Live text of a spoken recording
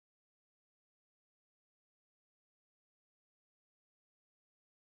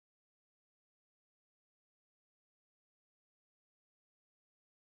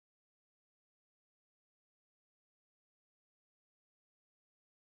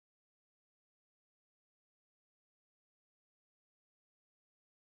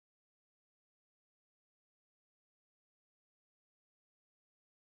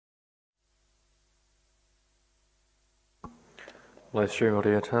Live stream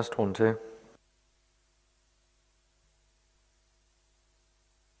audio test 1 2.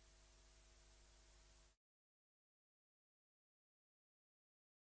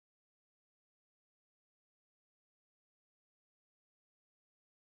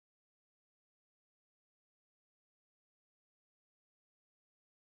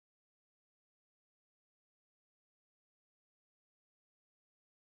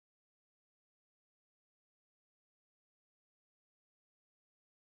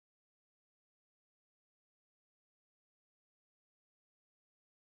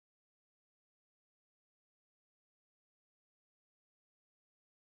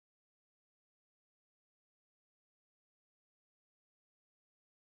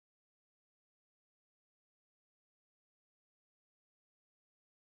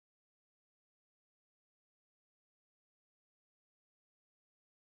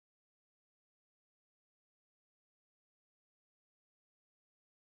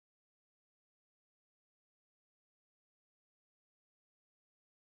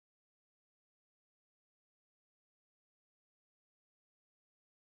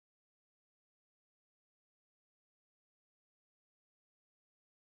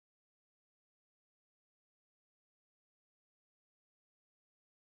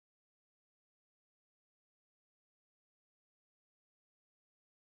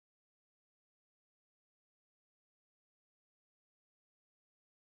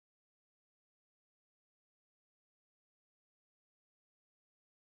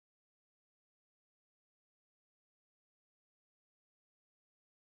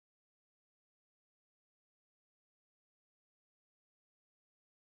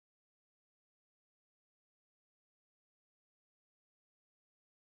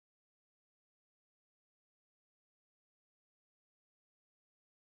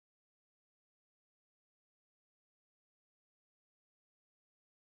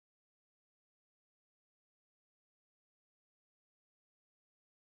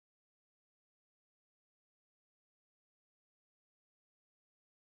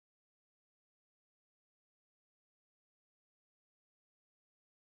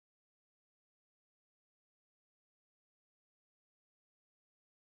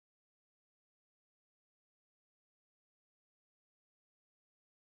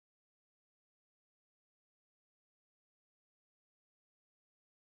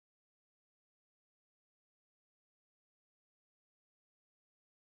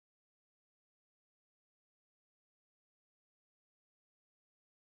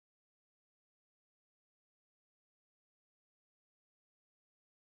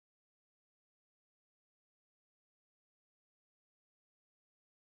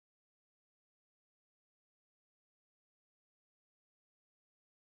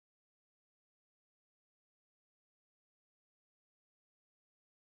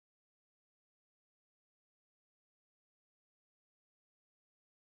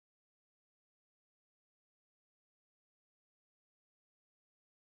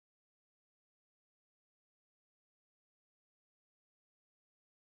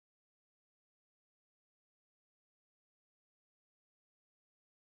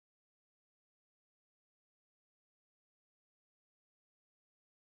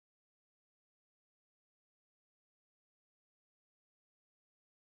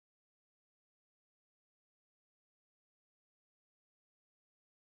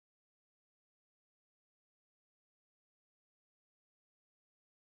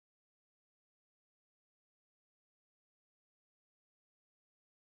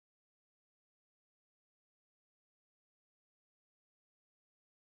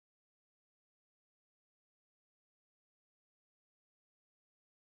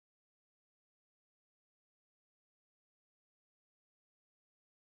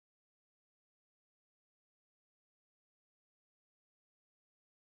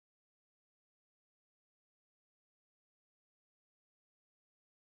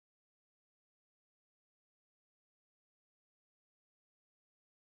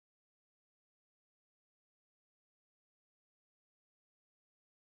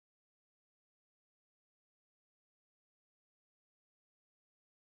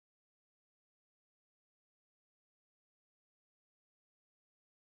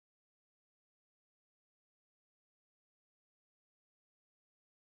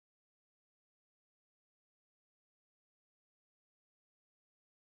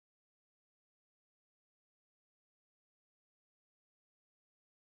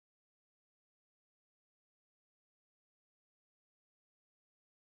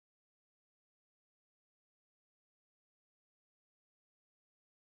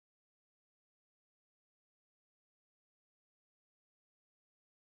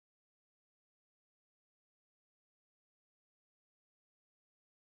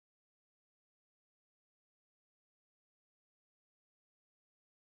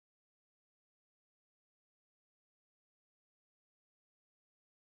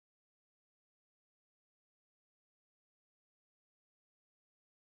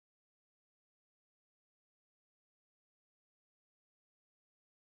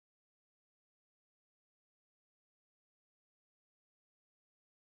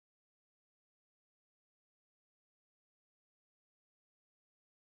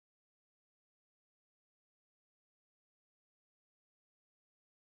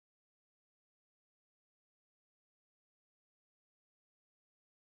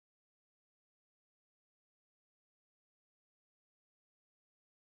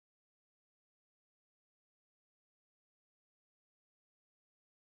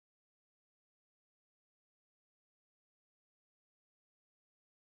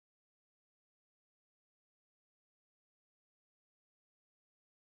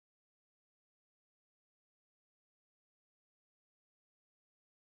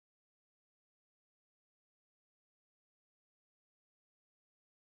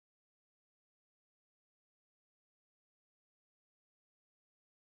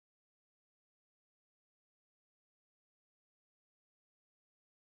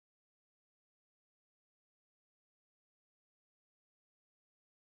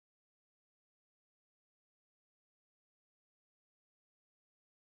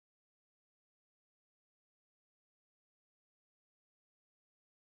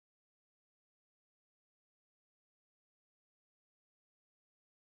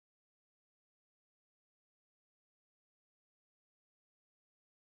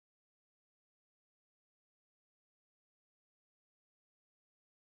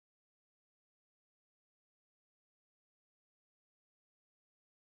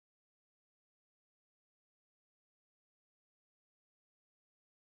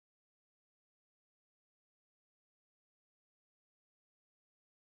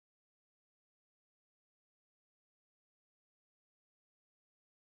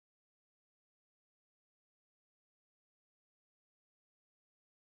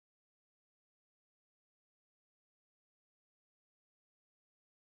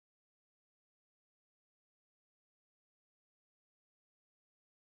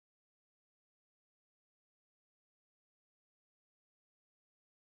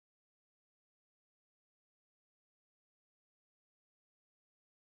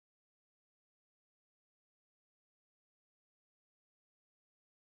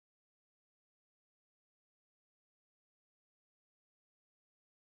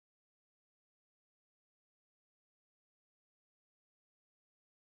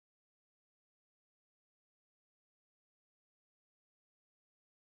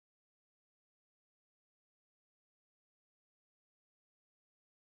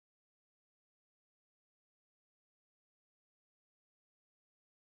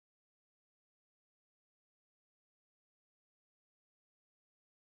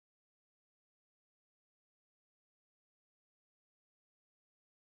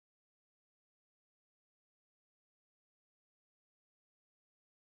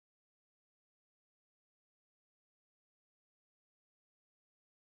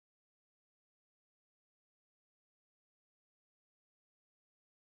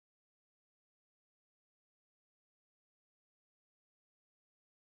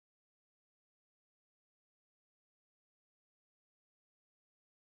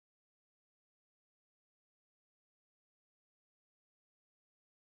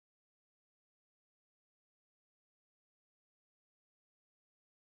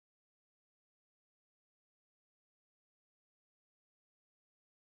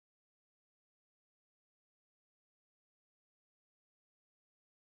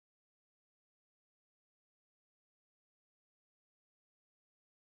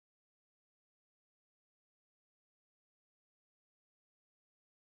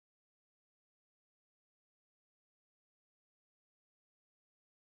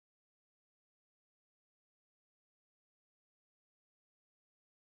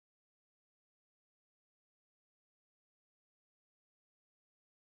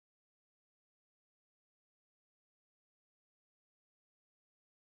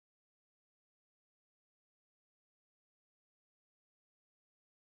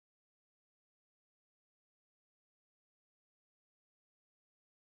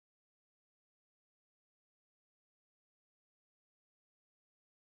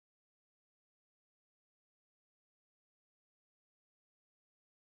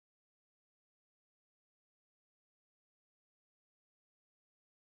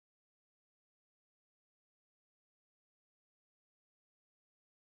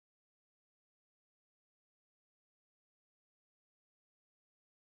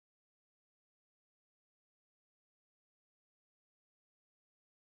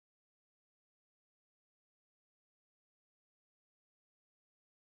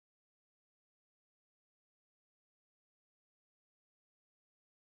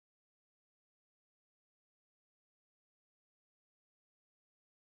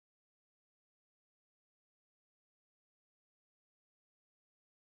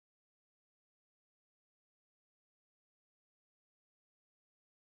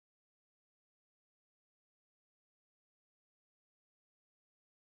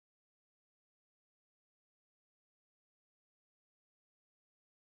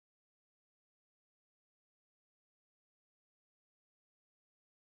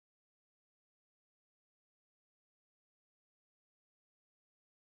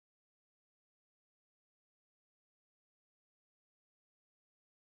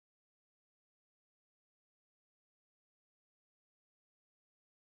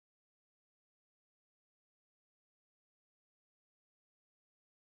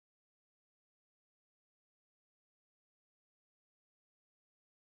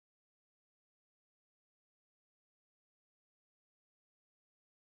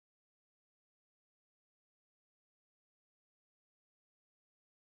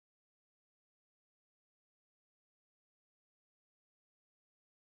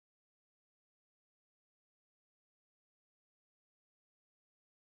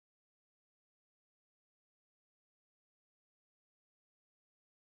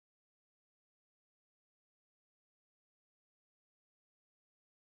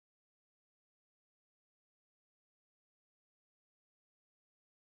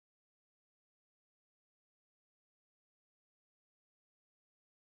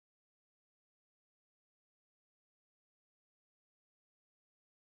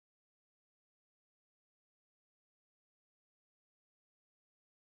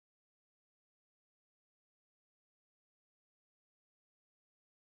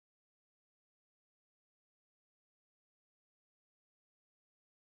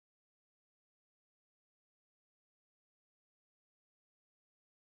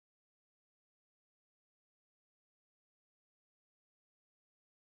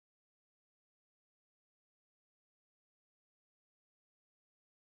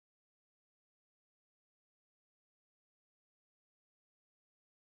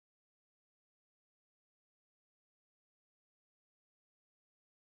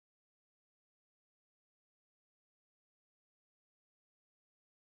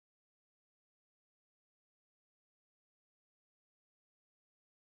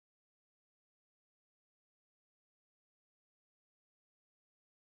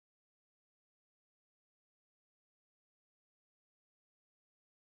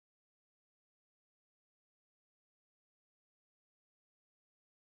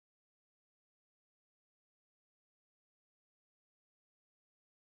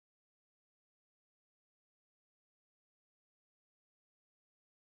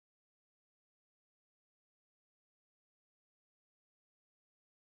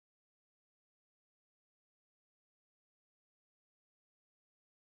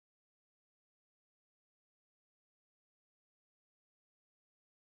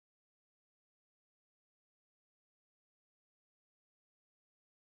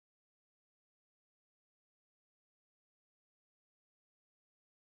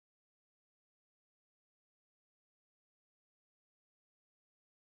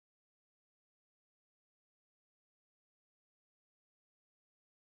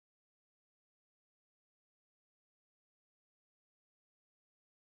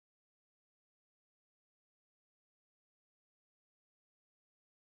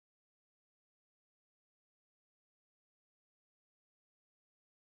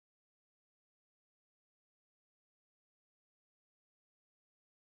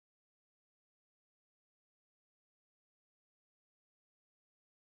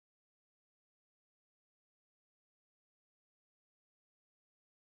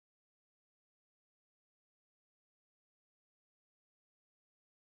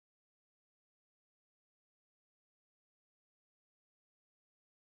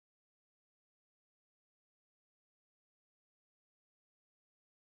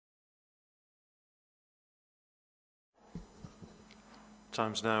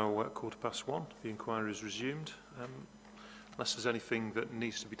 Time's now 1:15. The inquiry is resumed. Unless there's anything that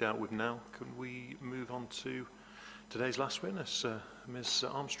needs to be dealt with now, can we move on to today's last witness, Ms.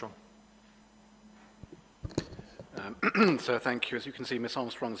 Armstrong? So thank you. As you can see, Ms.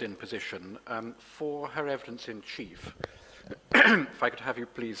 Armstrong's in position. For her evidence in chief, if I could have you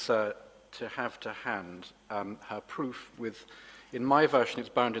please to have to hand her proof with, in my version it's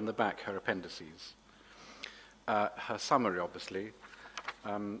bound in the back, her appendices. Her summary, obviously,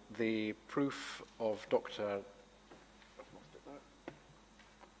 the proof of Dr.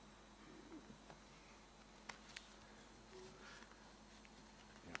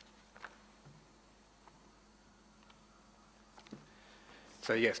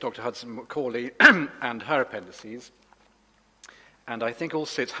 So yes, Dr. Hudson Macaulay and her appendices. And I think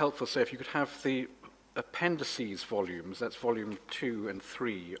also it's helpful, so if you could have the appendices volumes, that's volume 2 and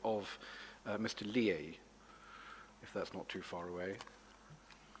 3 of Mr. Lié, if that's not too far away.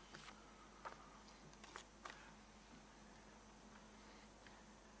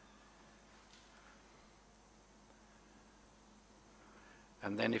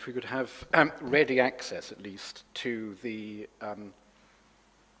 And then if we could have ready access, at least, to the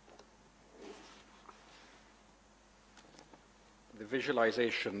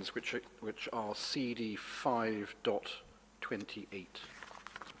visualizations which are CD 5.28.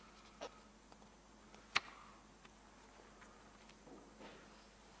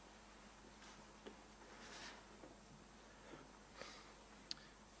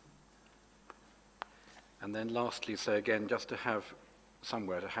 And then lastly, so again, just to have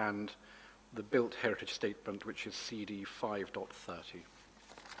somewhere to hand the built heritage statement, which is CD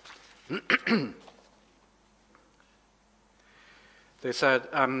 5.30. They said,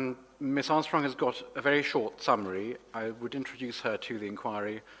 Ms. Armstrong has got a very short summary. I would introduce her to the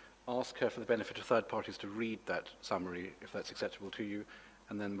inquiry, ask her for the benefit of third parties to read that summary, if that's acceptable to you,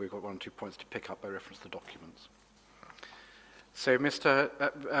 and then we've got 1 or 2 points to pick up by reference to the documents. So, Ms.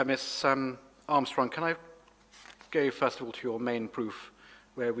 Armstrong, can I go first of all to your main proof,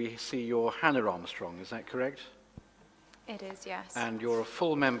 where we see your Hannah Armstrong, is that correct? It is, yes. And you're a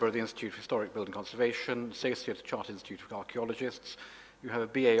full member of the Institute for Historic Building Conservation, associate of the Chartered Institute of Archaeologists. You have a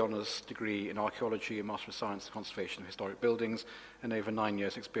BA Honours degree in Archaeology, a Master of Science in Conservation of Historic Buildings, and over 9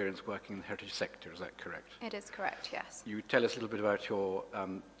 years' experience working in the heritage sector, is that correct? It is correct, yes. You tell us a little bit about your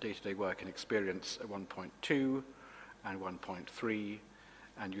day-to-day work and experience at 1.2 and 1.3,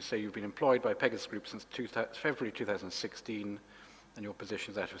 and you say you've been employed by Pegasus Group since February 2016, and your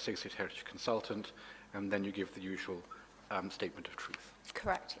position is that of Associate Heritage Consultant, and then you give the usual statement of truth.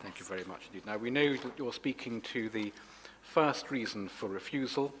 Correct, yes. Thank you very much indeed. Now, we know that you're speaking to the first reason for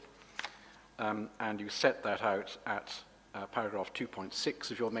refusal, and you set that out at paragraph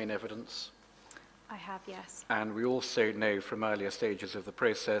 2.6 of your main evidence. I have, yes. And we also know from earlier stages of the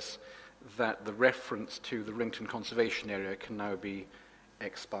process that the reference to the Wrington conservation area can now be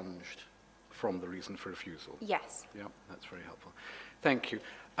expunged from the reason for refusal. Yes. Yeah, that's very helpful. Thank you.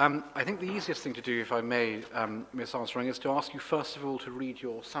 I think the easiest thing to do, if I may, Ms. Armstrong, is to ask you first of all to read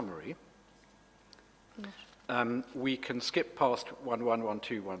your summary. We can skip past 1.1,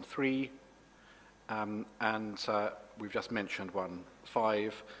 1.2, 1.3, and we've just mentioned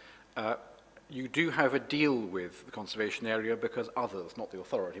 1.5. You do have a deal with the conservation area because others, not the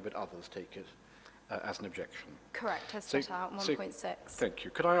authority, but others take it as an objection. Correct, as set out 1.6. Thank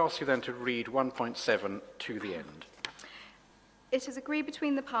you. Could I ask you then to read 1.7 to the end? It is agreed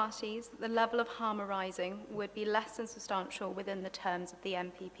between the parties that the level of harm arising would be less than substantial within the terms of the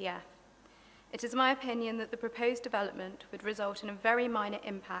MPPF. It is my opinion that the proposed development would result in a very minor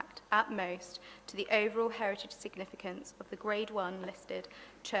impact, at most, to the overall heritage significance of the Grade 1 listed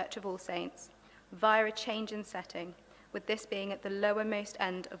Church of All Saints, via a change in setting, with this being at the lowermost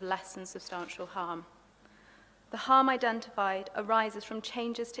end of less than substantial harm. The harm identified arises from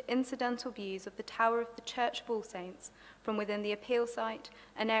changes to incidental views of the Tower of the Church of All Saints from within the appeal site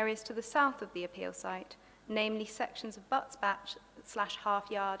and areas to the south of the appeal site, namely sections of butts batch / half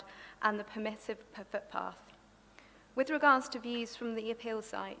yard and the permissive footpath. With regards to views from the appeal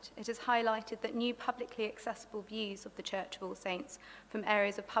site, it is highlighted that new publicly accessible views of the Church of All Saints from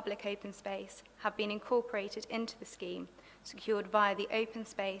areas of public open space have been incorporated into the scheme, secured via the open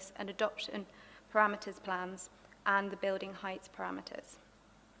space and adoption parameters plans and the building heights parameters.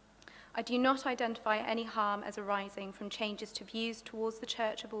 I do not identify any harm as arising from changes to views towards the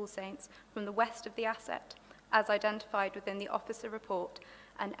Church of All Saints from the west of the asset, as identified within the officer report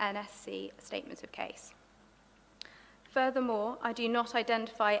and NSC statement of case. Furthermore, I do not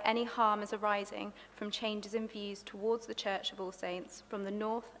identify any harm as arising from changes in views towards the Church of All Saints from the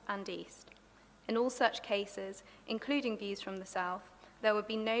north and east. In all such cases, including views from the south, there would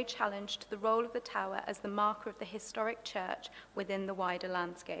be no challenge to the role of the tower as the marker of the historic church within the wider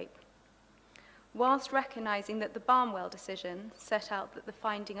landscape. Whilst recognising that the Barnwell decision set out that the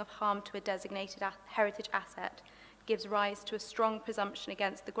finding of harm to a designated heritage asset gives rise to a strong presumption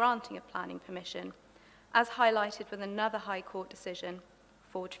against the granting of planning permission, as highlighted with another High Court decision,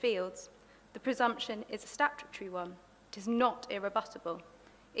 Forge Fields, the presumption is a statutory one. It is not irrebuttable.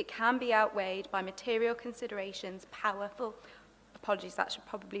 It can be outweighed by material considerations powerful, apologies, that should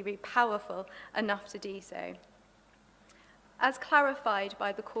probably read powerful enough to do so. As clarified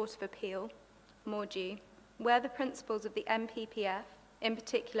by the Court of Appeal, Mordew, where the principles of the MPPF, in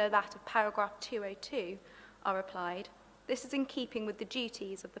particular that of paragraph 202, are applied, this is in keeping with the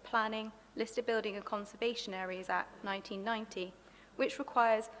duties of the Planning, Listed Building and Conservation Areas Act 1990, which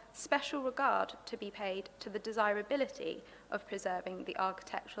requires special regard to be paid to the desirability of preserving the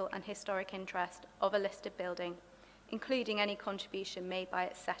architectural and historic interest of a listed building, including any contribution made by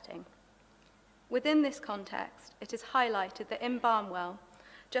its setting. Within this context, it is highlighted that in Barnwell,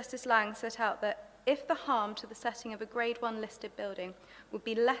 Justice Lang set out that if the harm to the setting of a Grade 1 listed building would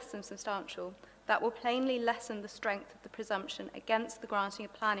be less than substantial, that will plainly lessen the strength of the presumption against the granting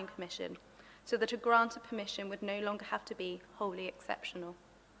of planning permission, so that a grant of permission would no longer have to be wholly exceptional.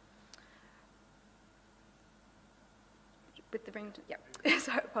 With the Wrington,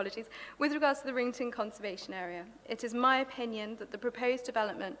 sorry, apologies. With regards to the Wrington Conservation Area, it is my opinion that the proposed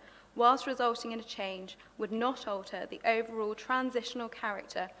development, whilst resulting in a change, would not alter the overall transitional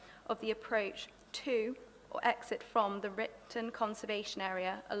character of the approach to or exit from the Wrington Conservation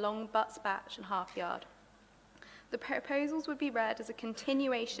Area along Butts Batch and Half Yard. The proposals would be read as a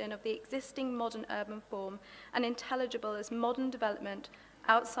continuation of the existing modern urban form and intelligible as modern development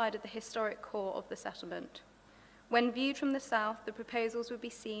outside of the historic core of the settlement. When viewed from the south, the proposals would be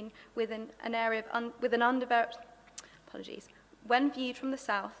seen within an area of undeveloped, When viewed from the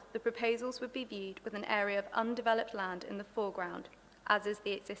south, the proposals would be viewed with an area of undeveloped land in the foreground, as is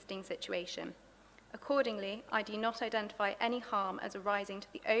the existing situation. Accordingly, I do not identify any harm as arising to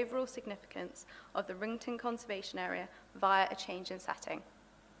the overall significance of the Wrington Conservation Area via a change in setting.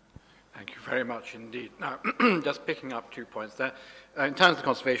 Thank you very much indeed. Now, just picking up 2 points there. In terms of the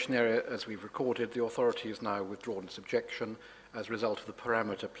conservation area, as we've recorded, the authority has now withdrawn its objection as a result of the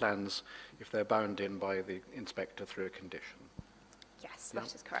parameter plans if they're bound in by the inspector through a condition. Yes,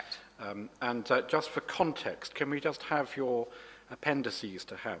 that is correct. Just for context, can we just have your appendices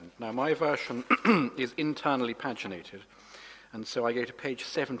to hand? Now, my version is internally paginated, and so I go to page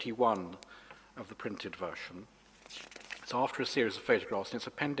 71 of the printed version. It's after a series of photographs, and it's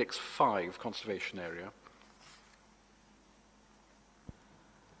Appendix 5, Conservation Area.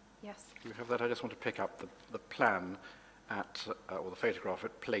 Yes. You have that? I just want to pick up the plan at, or the photograph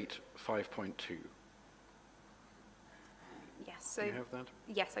at plate 5.2. Yes. So, do you have that?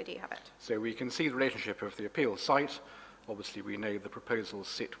 Yes, I do have it. So we can see the relationship of the appeal site. Obviously, we know the proposals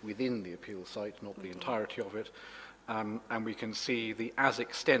sit within the appeal site, not the entirety of it. And we can see the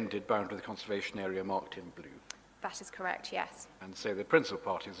as-extended boundary of the conservation area marked in blue. That is correct, yes. And so the principal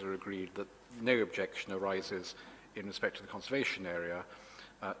parties are agreed that no objection arises in respect to the conservation area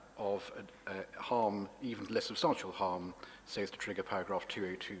of harm, even less substantial harm, so as to trigger paragraph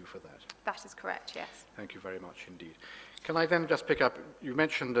 202 for that. That is correct, yes. Thank you very much indeed. Can I then just pick up, you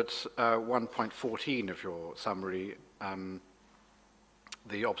mentioned at 1.14 of your summary,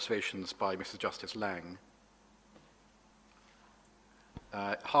 the observations by Mrs. Justice Lang.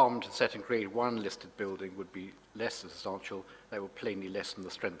 Harm to the set in Grade 1 listed building would be less substantial. That would plainly lessen the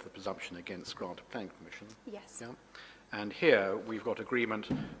strength of the presumption against grant of planning permission. Yes. Yeah? And here we've got agreement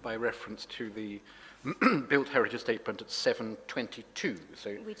by reference to the Built Heritage Statement at 722.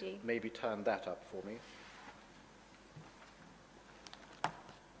 So we do. Maybe turn that up for me.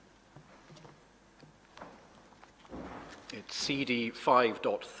 It's CD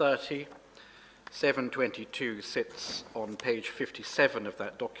 5.30. 722 sits on page 57 of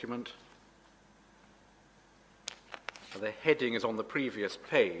that document. The heading is on the previous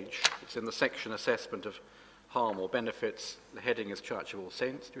page. It's in the section Assessment of Harm or Benefits. The heading is Church of All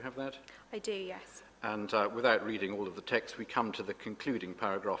Saints. Do you have that? I do, yes. And without reading all of the text, we come to the concluding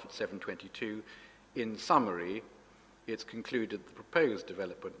paragraph at 722. In summary, it's concluded the proposed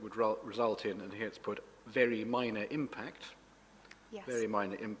development would result in, and here it's put, very minor impact. Yes. Very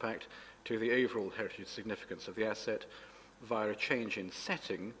minor impact to the overall heritage significance of the asset via a change in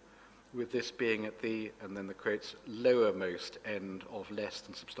setting, with this being at the, and then the quotes, lowermost end of less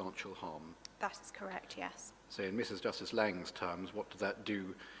than substantial harm. That is correct, yes. So in Mrs. Justice Lang's terms, what does that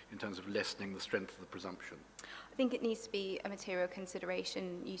do in terms of lessening the strength of the presumption? I think it needs to be a material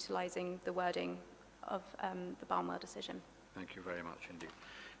consideration utilising the wording of the Barnwell decision. Thank you very much indeed.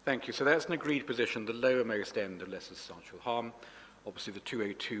 Thank you. So that's an agreed position, the lowermost end of less substantial harm. Obviously, the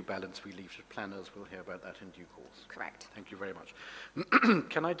 202 balance we leave to planners. We'll hear about that in due course. Correct. Thank you very much.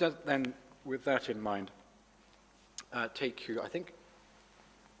 Can I then, with that in mind, take you, I think,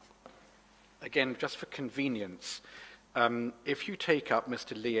 again, just for convenience, if you take up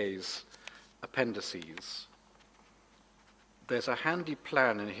Mr. Lie's appendices, there's a handy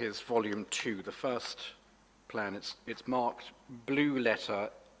plan in his volume 2, the first plan. It's marked blue letter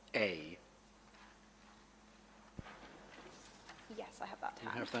A. Yes, I have that to You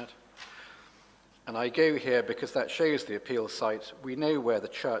hand. have that? And I go here because that shows the appeal site. We know where the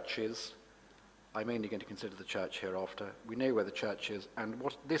church is. I'm only going to consider the church hereafter. We know where the church is, and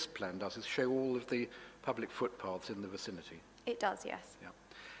what this plan does is show all of the public footpaths in the vicinity. It does, yes. Yeah.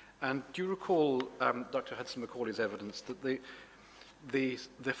 And do you recall Dr. Hudson Macaulay's evidence that the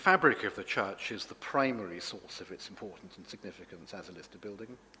fabric of the church is the primary source of its importance and significance as a listed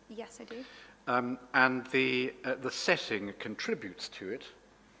building? Yes, I do. And the setting contributes to it,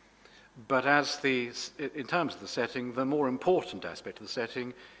 but in terms of the setting, the more important aspect of the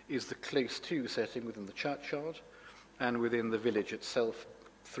setting is the close to setting within the churchyard and within the village itself,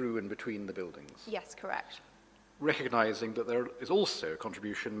 through and between the buildings. Yes, correct. Recognizing that there is also a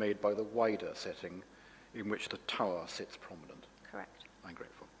contribution made by the wider setting in which the tower sits prominent. Correct. I'm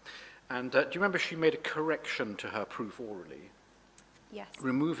grateful. And do you remember she made a correction to her proof orally, Yes.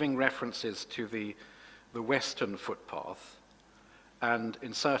 removing references to the western footpath and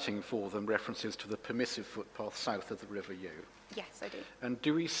inserting for them references to the permissive footpath south of the River Yeo? Yes, I do. And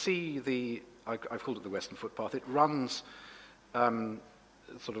do we see I've called it the western footpath, it runs from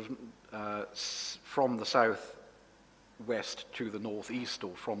the south-west to the northeast,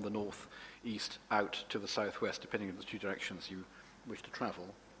 or from the northeast out to the southwest, depending on the two directions you wish to travel,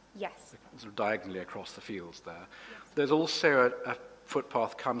 Yes. sort of diagonally across the fields there. Yes. There's also a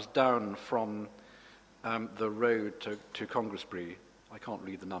footpath comes down from the road to Congressbury. I can't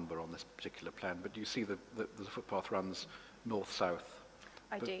read the number on this particular plan, but do you see the footpath runs north-south?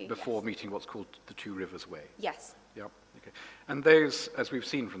 I do, Before yes. meeting what's called the Two Rivers Way. Yes. Yeah, okay. And those, as we've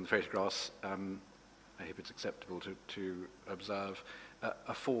seen from the photographs, I hope it's acceptable to observe,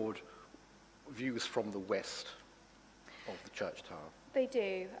 afford views from the west of the church tower. They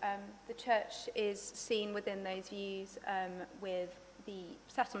do. The church is seen within those views with the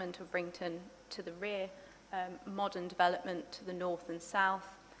settlement of Wrington to the rear, modern development to the north and south,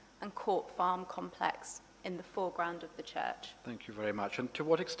 and Court Farm complex in the foreground of the church. Thank you very much. And to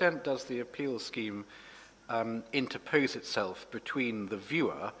what extent does the appeal scheme interpose itself between the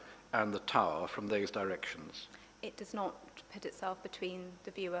viewer and the tower from those directions? It does not put itself between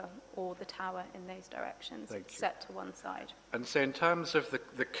the viewer or the tower in those directions. Thank It's you. set to one side. And so in terms of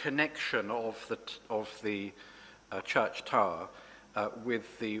the connection of the church tower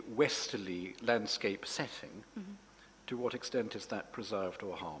with the westerly landscape setting, to what extent is that preserved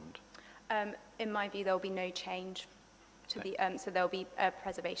or harmed? In my view, there will be no change to the, so there will be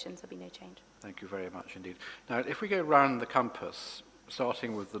preservation, so there will be no change. Thank you very much indeed. Now, if we go round the compass,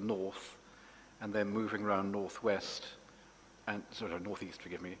 starting with the north, and then moving round northwest, and northeast,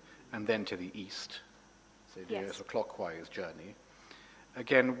 forgive me, and then to the east, so Yes. a clockwise journey.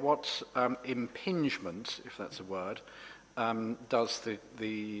 Again, what impingement, if that's a word, does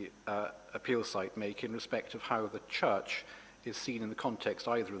the appeal site make in respect of how the church is seen in the context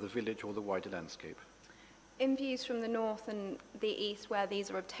either of the village or the wider landscape? In views from the north and the east where these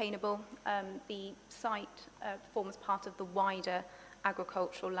are obtainable, the site forms part of the wider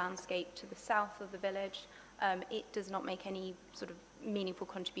agricultural landscape to the south of the village. It does not make any sort of meaningful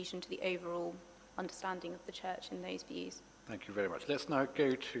contribution to the overall understanding of the church in those views. Thank you very much. Let's now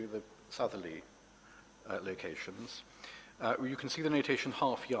go to the southerly locations. You can see the notation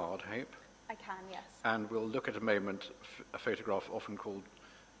half yard, I hope. I can, yes. And we'll look at a moment a photograph often called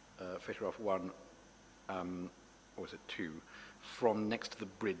photograph 1, or is it 2, from next to the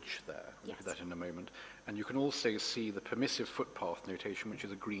bridge there. We'll look at Yes. that in a moment. And you can also see the permissive footpath notation, which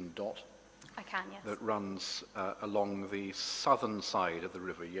is a green dot I can, yes. that runs along the southern side of the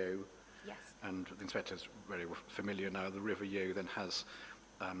River Yeo. Yes. And the inspector is very familiar now. The River Yeo then has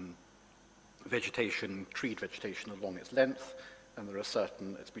vegetation, treed vegetation along its length, and there are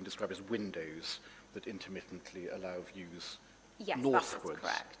certain, it's been described as windows that intermittently allow views Yes, northwards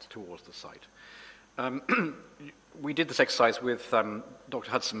that's correct. towards the site. We did this exercise with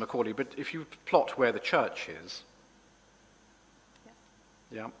Dr. Hudson Macaulay, but if you plot where the church is,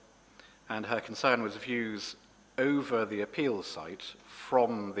 yeah, and her concern was views over the appeal site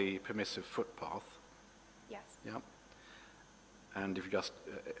from the permissive footpath, Yes. yeah, and if you just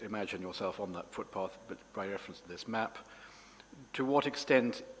imagine yourself on that footpath, but by reference to this map, to what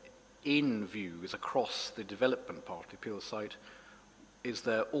extent in views across the development part of the appeal site is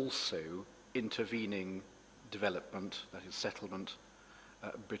there also intervening development, that is settlement,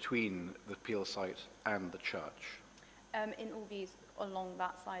 between the appeal site and the church? In all views along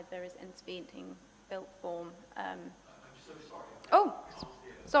that side, there is intervening built form. I'm so sorry. Oh,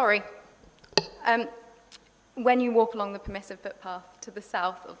 sorry. When you walk along the permissive footpath to the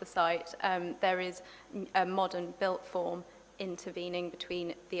south of the site, there is a modern built form intervening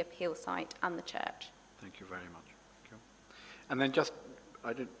between the appeal site and the church. Thank you very much. Thank you. And then just,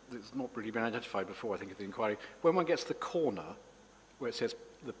 it's not really been identified before, I think, of the inquiry. When one gets to the corner, where it says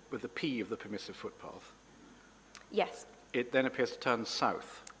with the P of the permissive footpath, Yes, it then appears to turn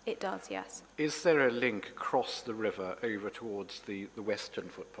south. it does, yes. Is there a link across the river over towards the western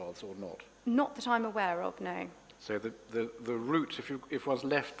footpaths or not? Not that I'm aware of, no. So the route, if one's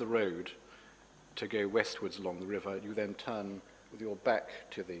left the road to go westwards along the river, you then turn with your back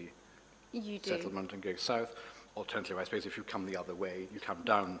to the You do. settlement and go south. Alternatively, I suppose if you come the other way, you come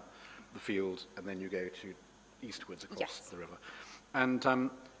down the field and then you go to eastwards across Yes. the river. And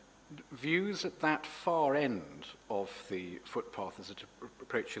views at that far end of the footpath as it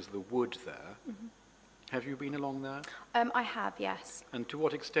approaches the wood there, have you been along there? I have, yes. And to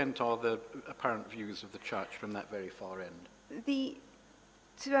what extent are the apparent views of the church from that very far end?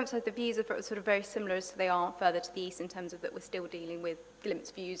 To emphasise, the views are sort of very similar as they are further to the east in terms of that we're still dealing with glimpse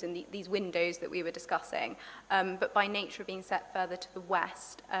views and these windows that we were discussing. But by nature of being set further to the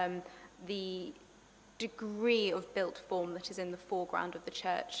west, the degree of built form that is in the foreground of the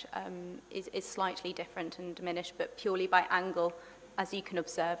church is slightly different and diminished, but purely by angle, as you can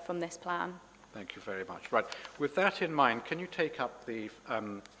observe from this plan. Thank you very much. Right. With that in mind, can you take up the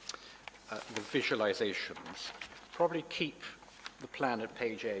visualizations? Probably keep the plan at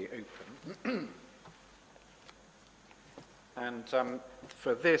page A open. And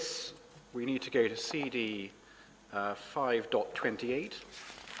for this, we need to go to CD 5.28.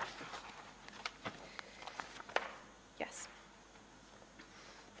 Yes.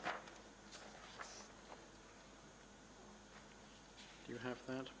 Do you have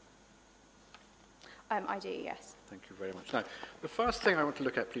that? I do, yes. Thank you very much. Now, the first thing I want to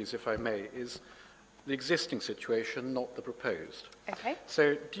look at, please, if I may, is the existing situation, not the proposed. Okay.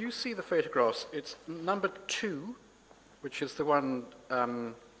 So, do you see the photographs? It's number 2, which is the one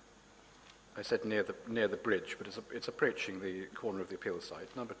I said near the bridge, but it's approaching the corner of the appeal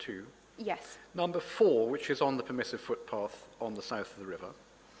site. Number 2. Yes. Number 4, which is on the permissive footpath on the south of the river.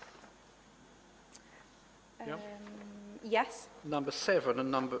 Yep. Yes. Number 7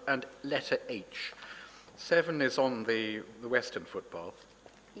 and letter H. 7 is on the western footpath,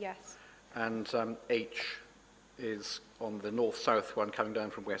 Yes. and H is on the north-south one coming down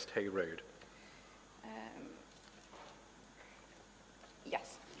from West Hay Road.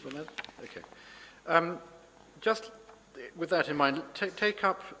 Yes. Isn't that? Okay. Just with that in mind, take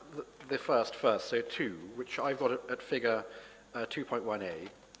up the first, so 2, which I've got at figure 2.1a.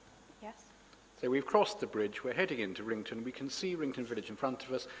 Yes. So we've crossed the bridge, we're heading into Wrington, we can see Wrington Village in front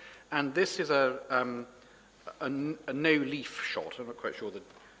of us, and this is a no-leaf shot. I'm not quite sure the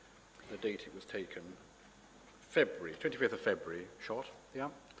date it was taken. February, 25th of February shot, yeah?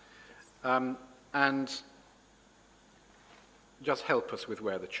 And just help us with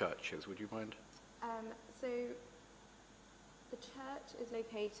where the church is, would you mind? So the church is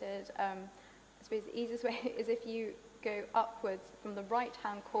located, I suppose the easiest way is if you go upwards from the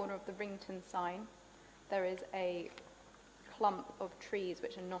right-hand corner of the Wrington sign, there is a clump of trees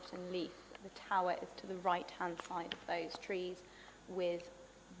which are not in leaf. The tower is to the right-hand side of those trees with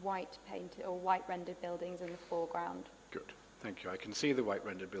white painted or white rendered buildings in the foreground. Good, thank you. I can see the white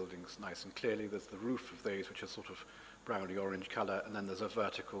rendered buildings nice and clearly. There's the roof of those, which is sort of browny orange colour, and then there's a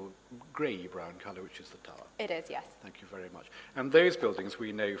vertical grey brown colour, which is the tower. It is, yes. Thank you very much. And those buildings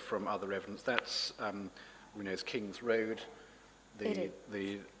we know from other evidence. That's we know as King's Road. The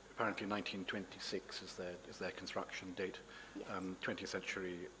apparently 1926 is their construction date. Yes. 20th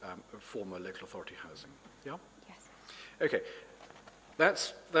century former local authority housing. Yeah. Yes. Okay.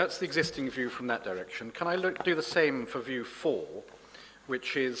 That's the existing view from that direction. Can I do the same for view 4,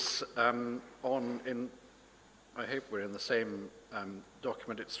 which is I hope we're in the same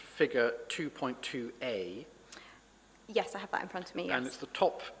document. It's figure 2.2a. Yes, I have that in front of me, yes. And it's the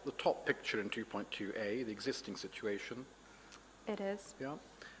top picture in 2.2a, the existing situation. It is. Yeah.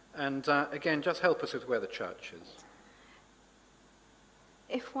 And again, just help us with where the church is.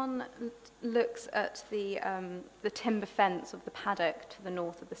 If one looks at the timber fence of the paddock to the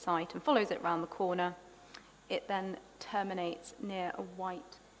north of the site and follows it round the corner, it then terminates near a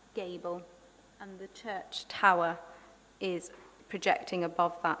white gable, and the church tower is projecting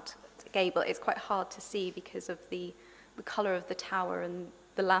above that gable. It's quite hard to see because of the colour of the tower and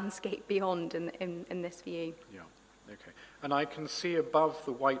the landscape beyond in this view. Yeah, okay. And I can see above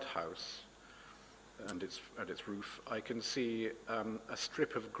the White House and its roof, I can see a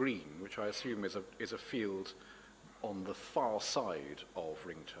strip of green, which I assume is a field on the far side of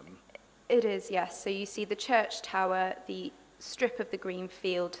Wrington. It is, yes. So you see the church tower, the strip of the green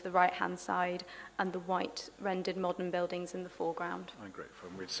field to the right-hand side, and the white rendered modern buildings in the foreground. Oh, great.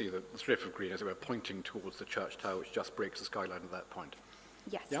 And we'd see the strip of green as it were pointing towards the church tower, which just breaks the skyline at that point.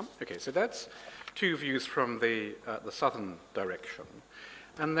 Yes. Yeah. Okay. So that's two views from the southern direction,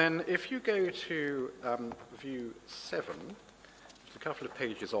 and then if you go to view 7, just a couple of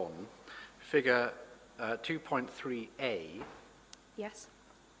pages on, figure 2.3a. Yes.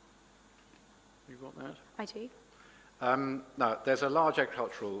 You got that? I do. Now, there's a large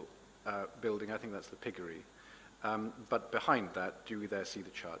agricultural building, I think that's the piggery, but behind that, do we there see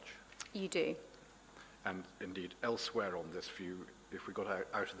the church? You do. And indeed, elsewhere on this view, if we got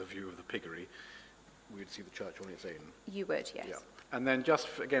out of the view of the piggery, we'd see the church on its own. You would, yes. Yeah. And then just,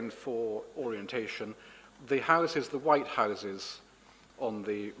 again, for orientation, the houses, the white houses on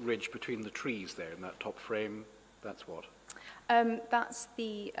the ridge between the trees there in that top frame, that's what? That's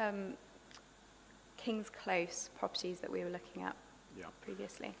the King's Close properties that we were looking at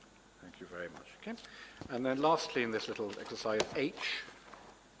previously. Thank you very much. Okay. And then lastly in this little exercise, H,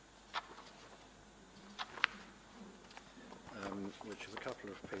 which is a couple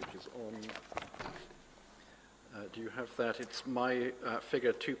of pages on. Do you have that? It's my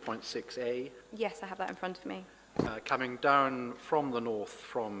figure 2.6a. Yes, I have that in front of me. Coming down from the north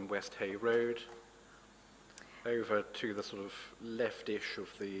from West Hay Road, over to the sort of left-ish of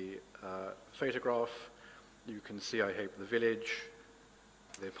the photograph, you can see, I hope, the village,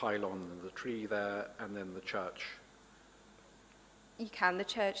 the pylon and the tree there, and then the church. You can. The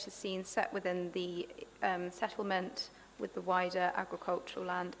church is seen set within the settlement with the wider agricultural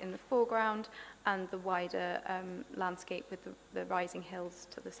land in the foreground and the wider landscape with the rising hills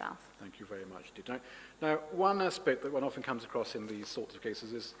to the south. Thank you very much indeed. Now, one aspect that one often comes across in these sorts of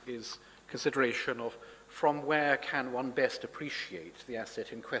cases is consideration of from where can one best appreciate the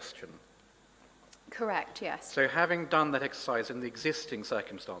asset in question. Correct, yes. So having done that exercise in the existing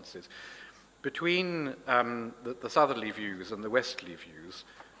circumstances, between the southerly views and the westerly views,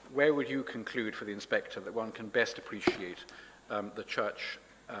 where would you conclude for the inspector that one can best appreciate the church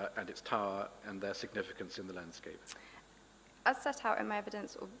and its tower and their significance in the landscape? As set out in my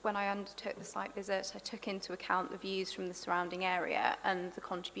evidence, when I undertook the site visit, I took into account the views from the surrounding area and the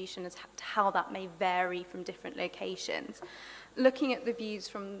contribution as to how that may vary from different locations. Looking at the views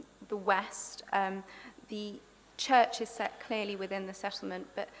from the west, the church is set clearly within the settlement,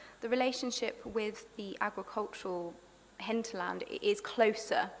 but the relationship with the agricultural hinterland is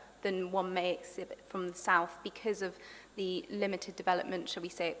closer than one may exhibit from the south because of the limited development, shall we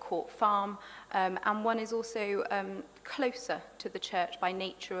say, at Court Farm, and one is also closer to the church by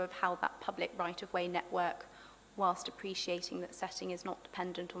nature of how that public right-of-way network, whilst appreciating that setting is not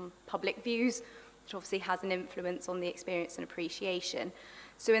dependent on public views, which obviously has an influence on the experience and appreciation.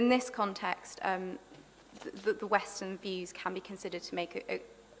 So in this context, the western views can be considered to make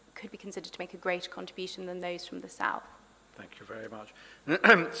could be considered to make a greater contribution than those from the south. Thank you very much.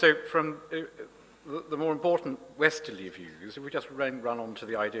 So from the more important westerly views, if we just run on to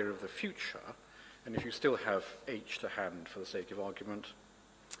the idea of the future, and if you still have H to hand for the sake of argument.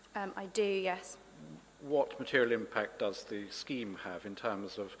 I do, yes. What material impact does the scheme have in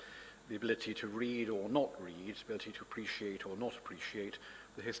terms of the ability to read or not read, ability to appreciate or not appreciate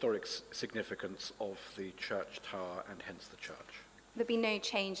the historic significance of the church tower and hence the church? There'd be no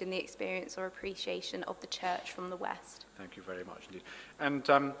change in the experience or appreciation of the church from the west. Thank you very much indeed. And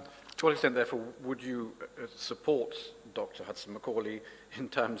to what extent, therefore, would you support Dr. Hudson Macaulay in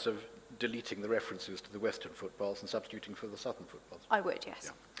terms of deleting the references to the western footballs and substituting for the southern footballs? I would,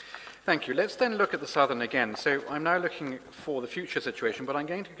 yes. Yeah. Thank you. Let's then look at the southern again. So I'm now looking for the future situation, but I'm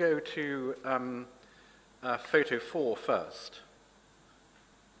going to go to photo 4 first.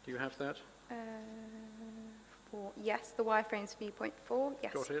 Do you have that? Yes, the wireframe's viewpoint 4,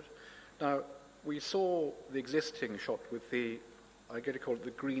 yes. Got it. Now, we saw the existing shot with the, I'm going to call it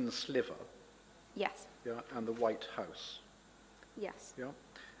the green sliver. Yes. Yeah, and the white house. Yes. Yeah.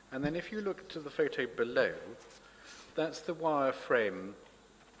 And then if you look to the photo below, that's the wireframe,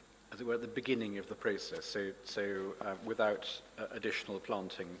 as it were, at the beginning of the process, so without additional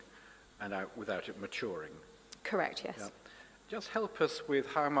planting and without it maturing. Correct, yes. Yeah. Just help us with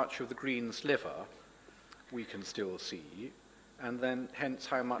how much of the green sliver we can still see, and then hence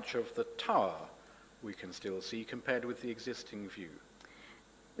how much of the tower we can still see compared with the existing view?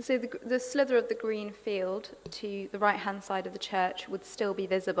 So the slither of the green field to the right-hand side of the church would still be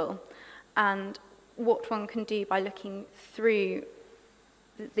visible. And what one can do by looking through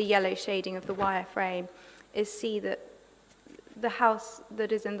the yellow shading of the wire frame is see that the house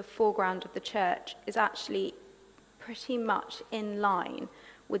that is in the foreground of the church is actually pretty much in line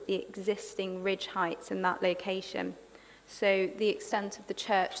with the existing ridge heights in that location. So the extent of the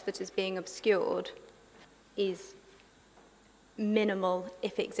church that is being obscured is minimal,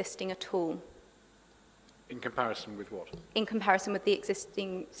 if existing at all. In comparison with what? In comparison with the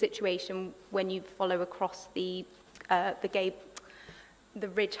existing situation when you follow across the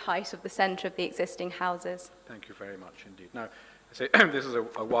ridge height of the centre of the existing houses. Thank you very much indeed. Now, so this is a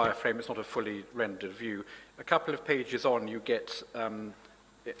wireframe, it's not a fully rendered view. A couple of pages on, you get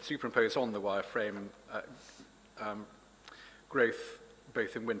superimposed on the wireframe growth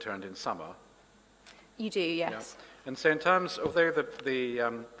both in winter and in summer. You do, yes. Yeah. And so in terms, although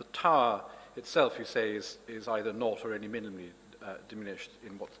the tower itself, you say, is either not or only minimally diminished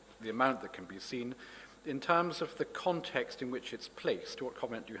in what the amount that can be seen, in terms of the context in which it's placed, what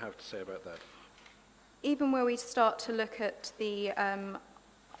comment do you have to say about that? Even where we start to look at the,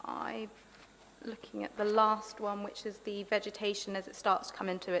 looking at the last one, which is the vegetation as it starts to come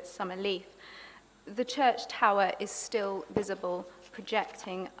into its summer leaf, the church tower is still visible,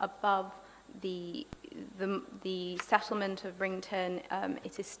 projecting above the settlement of Wrington.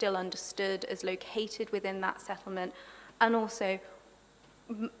 It is still understood as located within that settlement, and also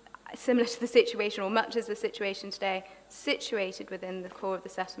similar to the situation, or much as the situation today, situated within the core of the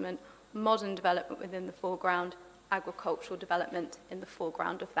settlement, modern development within the foreground, agricultural development in the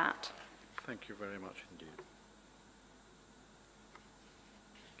foreground of that. Thank you very much indeed.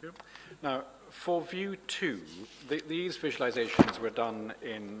 Thank you. Now, for view 2, these visualizations were done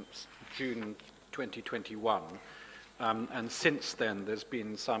in June 2021, and since then there's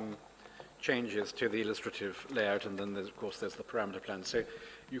been some changes to the illustrative layout, and then of course there's the parameter plan. So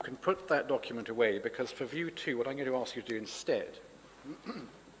you can put that document away, because for view 2, what I'm going to ask you to do instead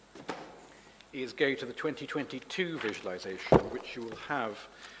is go to the 2022 visualization, which you will have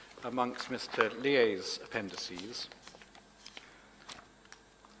amongst Mr. Lie's appendices.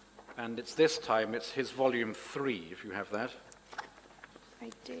 And it's this time, it's his volume 3, if you have that.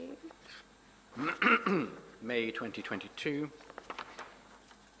 I do. May 2022.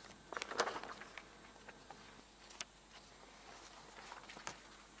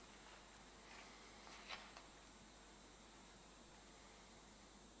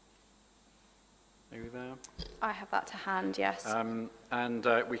 Are you there? I have that to hand, yes. And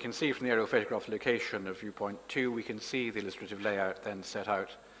we can see from the aerial photograph location of viewpoint 2, we can see the illustrative layout then set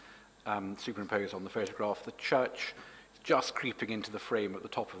out, superimposed on the photograph. The church is just creeping into the frame at the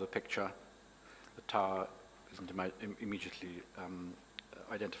top of the picture. The tower isn't immediately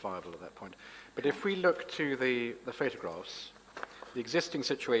identifiable at that point. But if we look to the photographs, the existing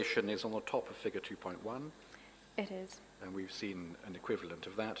situation is on the top of figure 2.1. It is. And we've seen an equivalent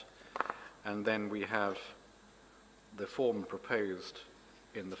of that. And then we have the form proposed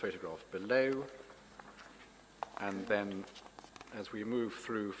in the photograph below. And then as we move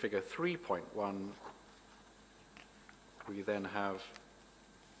through figure 3.1, we then have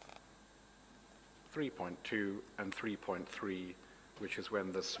 3.2 and 3.3, which is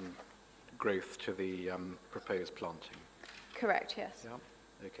when there's some growth to the proposed planting. Correct, yes.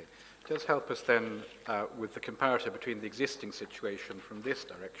 Yeah, okay. Just help us then with the comparator between the existing situation from this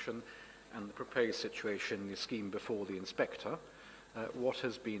direction and the proposed situation in the scheme before the inspector. What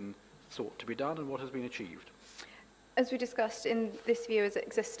has been sought to be done and what has been achieved? As we discussed, in this view as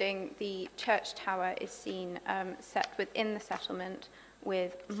existing, the church tower is seen set within the settlement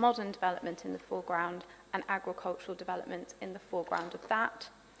with modern development in the foreground and agricultural development in the foreground of that.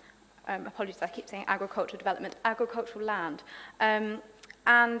 Apologies, I keep saying agricultural development, agricultural land.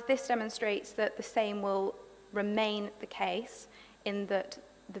 And this demonstrates that the same will remain the case, in that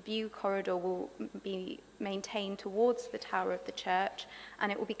the view corridor will be maintained towards the tower of the church,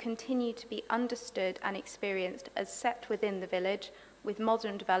 and it will be continued to be understood and experienced as set within the village, with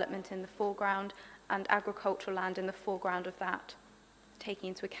modern development in the foreground and agricultural land in the foreground of that, taking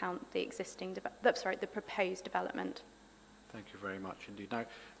into account the existing, the proposed development. Thank you very much indeed. Now,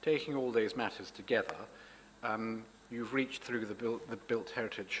 taking all those matters together, you've reached through the built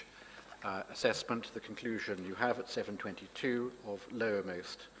heritage assessment, the conclusion you have at 722 of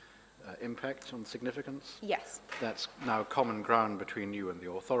lowermost impact on significance. Yes. That's now common ground between you and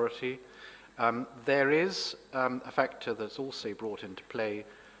the authority. There is a factor that's also brought into play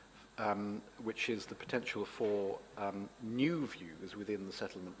which is the potential for new views within the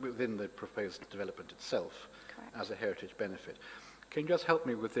settlement, within the proposed development itself. Correct. As a heritage benefit. Can you just help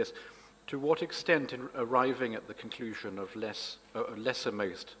me with this? To what extent, in arriving at the conclusion of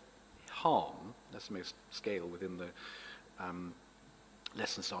lessermost harm, lessermost scale within the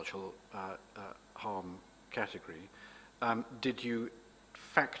less than substantial harm category, did you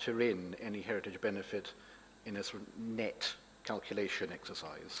factor in any heritage benefit in a sort of net calculation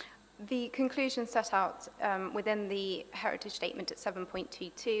exercise? The conclusion set out within the heritage statement at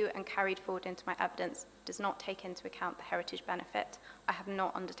 7.22 and carried forward into my evidence does not take into account the heritage benefit. I have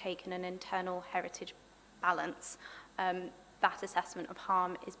not undertaken an internal heritage balance. That assessment of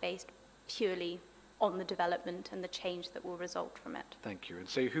harm is based purely on the development and the change that will result from it. Thank you. And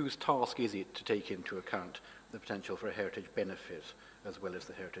so whose task is it to take into account the potential for a heritage benefit as well as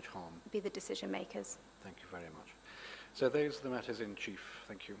the heritage harm? Be the decision makers. Thank you very much. So those are the matters in chief.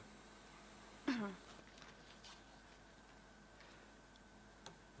 Thank you.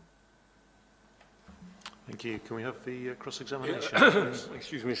 Thank you. Can we have the cross-examination?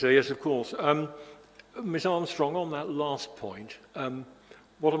 Excuse me, sir. Yes, of course. Ms. Armstrong, on that last point,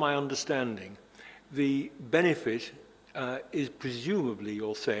 what am I understanding? The benefit is presumably,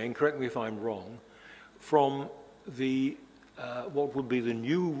 you're saying, correct me if I'm wrong, from the what would be the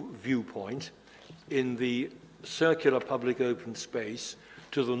new viewpoint in the circular public open space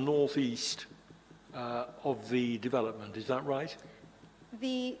to the northeast of the development. Is that right?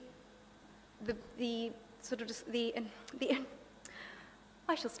 The sort of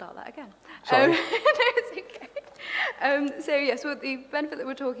I shall start that again. Sorry. No, it's okay. So yes, well, the benefit that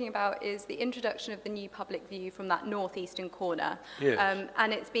we're talking about is the introduction of the new public view from that northeastern corner. Yes.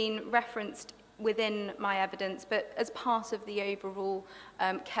 And it's been referenced within my evidence, but as part of the overall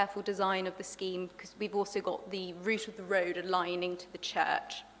careful design of the scheme, because we've also got the route of the road aligning to the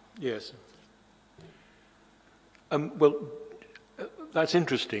church. Yes. Well, that's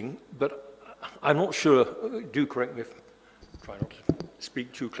interesting, but I'm not sure. Do correct me if, try not to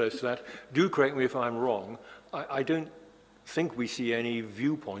speak too close to that. Do correct me if I'm wrong. I don't think we see any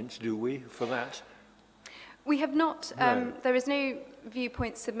viewpoints, do we, for that? We have not. No. There is no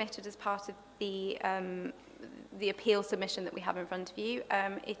viewpoint submitted as part of the appeal submission that we have in front of you.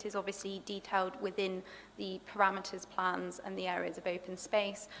 It is obviously detailed within the parameters plans and the areas of open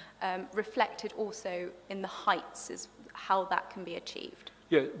space, reflected also in the heights is how that can be achieved.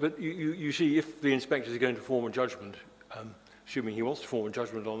 Yeah, but you see, if the inspector is going to form a judgment, assuming he wants to form a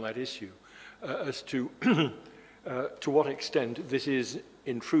judgment on that issue, as to what extent this is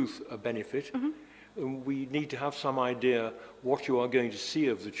in truth a benefit, we need to have some idea what you are going to see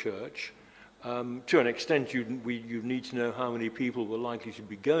of the church. To an extent, you need to know how many people were likely to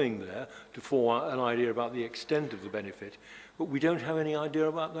be going there to form an idea about the extent of the benefit. But we don't have any idea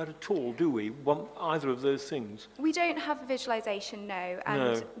about that at all, do we? Either of those things? We don't have a visualisation, no. And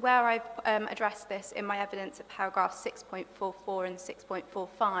No. where I've addressed this in my evidence at paragraph 6.44 and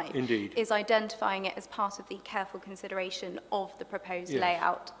 6.45 Indeed. is identifying it as part of the careful consideration of the proposed Yes.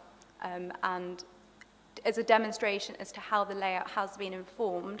 layout. And as a demonstration as to how the layout has been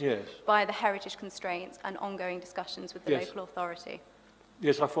informed Yes. by the heritage constraints and ongoing discussions with the Yes. local authority.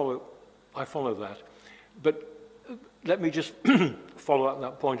 Yes, I follow that. But let me just follow up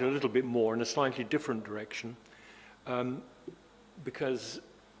that point a little bit more in a slightly different direction, because,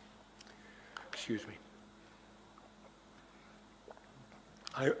 excuse me,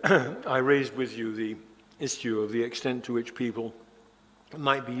 I raised with you the issue of the extent to which people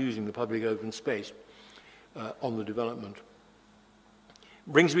might be using the public open space on the development.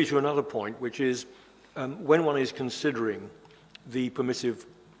 Brings me to another point, which is when one is considering the permissive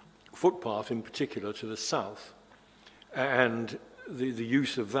footpath in particular to the south and the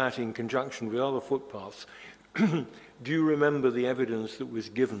use of that in conjunction with other footpaths, do you remember the evidence that was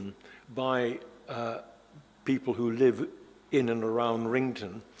given by people who live in and around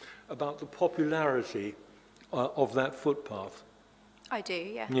Wrington about the popularity of that footpath? I do,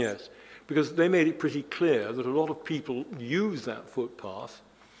 yes. Yes, because they made it pretty clear that a lot of people use that footpath.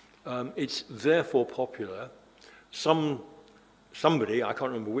 It's therefore popular. Somebody, I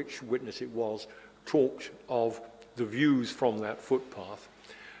can't remember which witness it was, talked of the views from that footpath.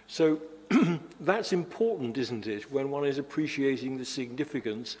 So that's important, isn't it, when one is appreciating the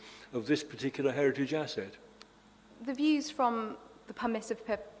significance of this particular heritage asset? The views from the permissive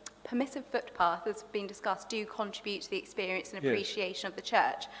footpath, as been discussed, do contribute to the experience and Yes. appreciation of the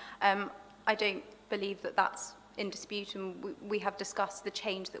church. I don't believe that that's in dispute, and we have discussed the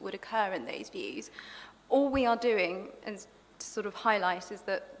change that would occur in those views. All we are doing, and to sort of highlight, is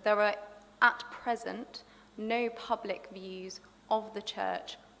that there are at present no public views of the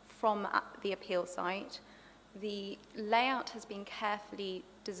church from the appeal site. The layout has been carefully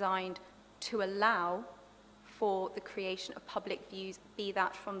designed to allow for the creation of public views, be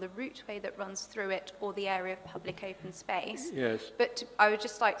that from the routeway that runs through it or the area of public open space. Yes. But I would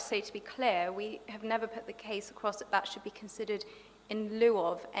just like to say, to be clear, we have never put the case across that that should be considered in lieu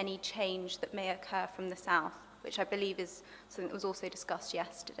of any change that may occur from the south, which I believe is something that was also discussed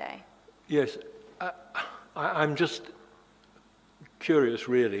yesterday. Yes. I'm just curious,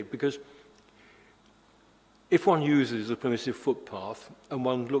 really, because if one uses a permissive footpath and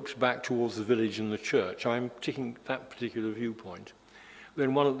one looks back towards the village and the church, I'm taking that particular viewpoint,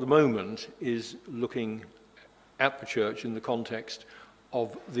 then one at the moment is looking at the church in the context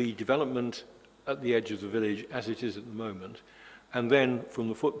of the development at the edge of the village as it is at the moment, and then from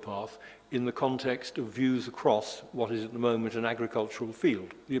the footpath in the context of views across what is at the moment an agricultural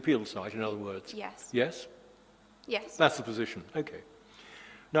field, the appeal site, in other words. Yes. Yes? Yes. That's the position. Okay.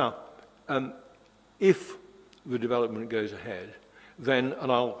 Now, if the development goes ahead, then,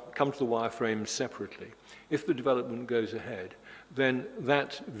 and I'll come to the wireframes separately, if the development goes ahead, then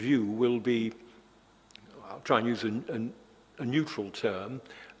that view will be, I'll try and use a neutral term,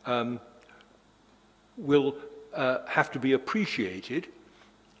 will have to be appreciated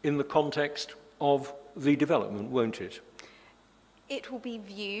in the context of the development, won't it? It will be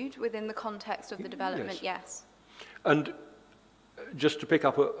viewed within the context of the development, yes. And just to pick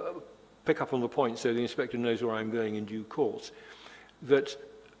up on the point so the inspector knows where I'm going in due course, that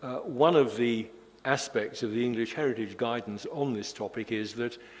one of the aspects of the English Heritage Guidance on this topic is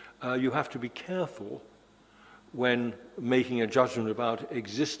that you have to be careful when making a judgment about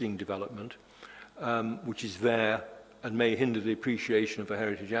existing development, which is there and may hinder the appreciation of a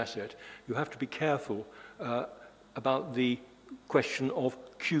heritage asset. You have to be careful about the question of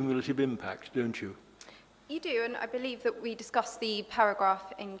cumulative impact, don't you? You do, and I believe that we discussed the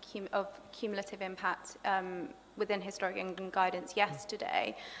paragraph of cumulative impact within Historic England Guidance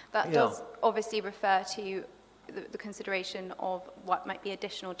yesterday. That does obviously refer to the consideration of what might be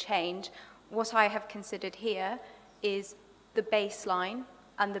additional change. What I have considered here is the baseline,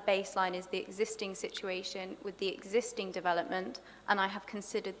 and the baseline is the existing situation with the existing development, and I have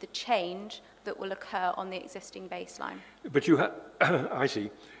considered the change that will occur on the existing baseline. But you have, I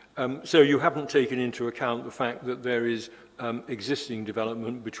see. So you haven't taken into account the fact that there is existing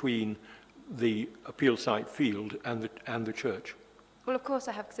development between the appeal site field and the church? Well, of course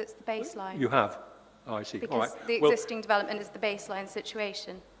I have, because it's the baseline. You have? Oh, I see. Because all right. the existing development is the baseline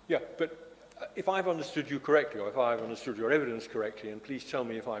situation. Yeah, but if I've understood you correctly, or if I've understood your evidence correctly, and please tell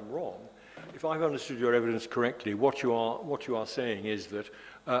me if I'm wrong, if I've understood your evidence correctly, what you are saying is that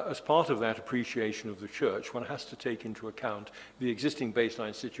as part of that appreciation of the church, one has to take into account the existing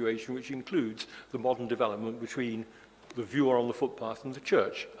baseline situation, which includes the modern development between the viewer on the footpath and the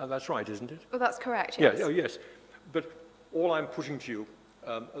church. That's right, isn't it? Well, that's correct, yes. Yeah, oh, yes. But all I'm putting to you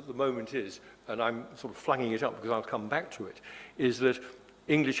at the moment is, and I'm sort of flanging it up because I'll come back to it, is that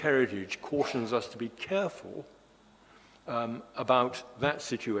English Heritage cautions us to be careful about that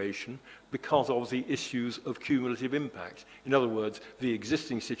situation because of the issues of cumulative impact. In other words, the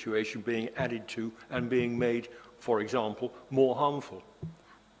existing situation being added to and being made, for example, more harmful.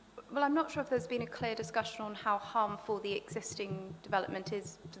 Well, I'm not sure if there's been a clear discussion on how harmful the existing development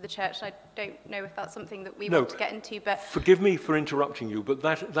is to the church. I don't know if that's something that we want to get into, but... Forgive me for interrupting you, but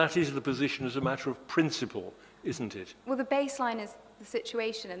that is the position as a matter of principle, isn't it? Well, the baseline is the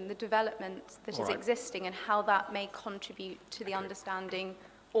situation and the development that is existing and how that may contribute to the understanding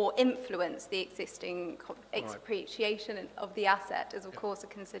or influence the existing appreciation of the asset is, of course, a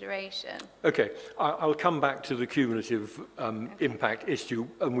consideration. Okay, I'll come back to the cumulative impact issue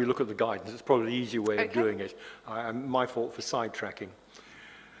and we look at the guidance. It's probably the easier way of doing it. My fault for sidetracking.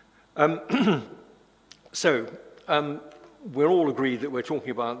 So, we're all agreed that we're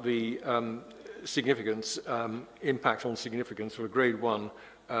talking about the significance, impact on significance for a Grade 1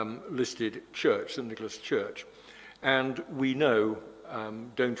 listed church, St Nicholas Church. And we know,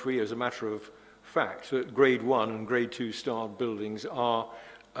 don't we, as a matter of fact, that Grade 1 and Grade 2 starred buildings are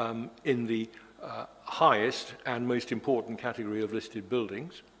in the highest and most important category of listed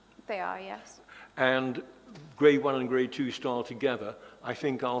buildings. They are, yes. And Grade 1 and Grade 2 star together, I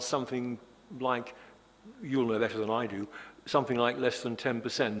think, are something like, you'll know better than I do, something like less than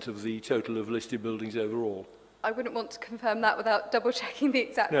 10% of the total of listed buildings overall. I wouldn't want to confirm that without double-checking the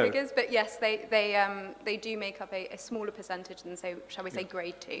exact figures, but yes, they do make up a smaller percentage than, say, shall we say,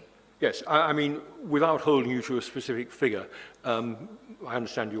 Grade 2. Yes, I mean, without holding you to a specific figure, I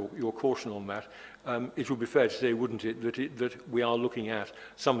understand your caution on that. It would be fair to say, wouldn't it, that we are looking at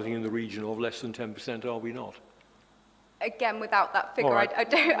something in the region of less than 10%, are we not? Again, without that figure, All right.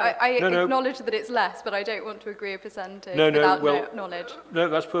 I No. acknowledge that it's less, but I don't want to agree a percentage No, without well, knowledge. No,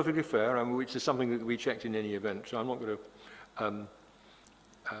 that's perfectly fair, which is something that we checked in any event, so I'm not going to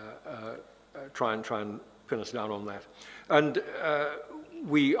try and pin us down on that. And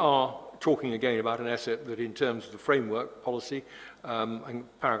we are talking again about an asset that in terms of the framework policy, in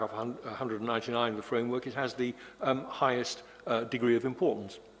paragraph 199 of the framework, it has the highest degree of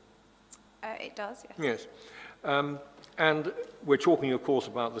importance. It does, yes. Yes. And we're talking, of course,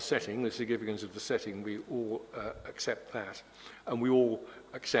 about the setting, the significance of the setting. We all accept that. And we all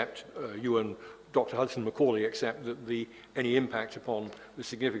accept, you and Dr. Hudson Macaulay accept that any impact upon the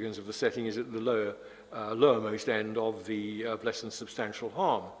significance of the setting is at the lowermost end of less than substantial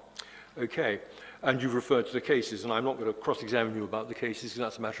harm. Okay. And you've referred to the cases, and I'm not going to cross-examine you about the cases, because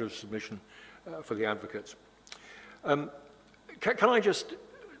that's a matter of submission for the advocates. Can I just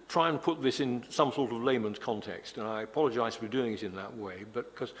try and put this in some sort of layman's context, and I apologize for doing it in that way,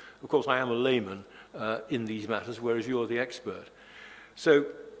 but because, of course, I am a layman in these matters, whereas you're the expert. So,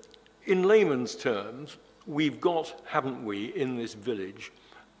 in layman's terms, we've got, haven't we, in this village,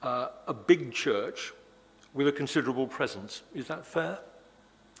 a big church with a considerable presence. Is that fair?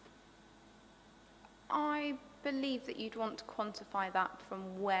 I believe that you'd want to quantify that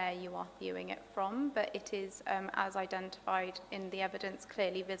from where you are viewing it from, but it is, as identified in the evidence,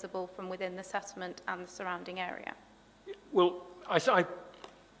 clearly visible from within the settlement and the surrounding area. Well, I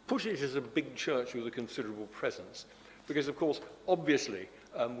put it as a big church with a considerable presence, because, of course, obviously,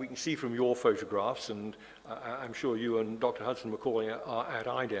 we can see from your photographs, and I'm sure you and Dr. Hudson Macaulay are ad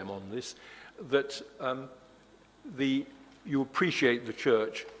idem on this, that you appreciate the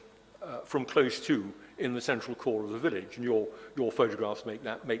church from close to in the central core of the village, and your photographs make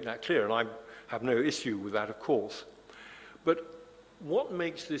that clear, and I have no issue with that, of course. But what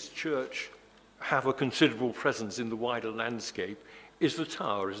makes this church have a considerable presence in the wider landscape is the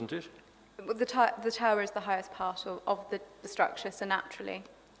tower, isn't it? The tower is the highest part of the structure, so naturally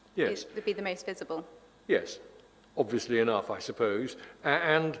Yes. it would be the most visible. Yes, obviously enough, I suppose.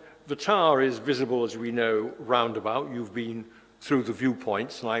 And the tower is visible, as we know, roundabout. You've been through the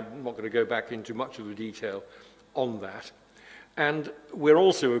viewpoints, and I'm not going to go back into much of the detail on that. And we're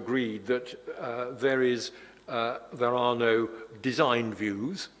also agreed that there are no design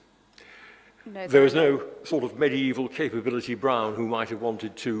views. No, There is no sort of medieval capability Brown who might have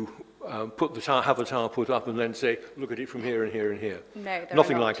wanted to have the tower put up and then say, look at it from here and here and here. No, there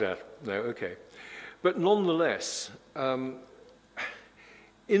Nothing are not. like that. No, okay. But nonetheless,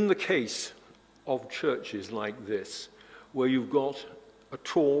 in the case of churches like this, where you've got a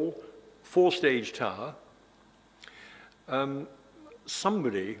tall, four-stage tower,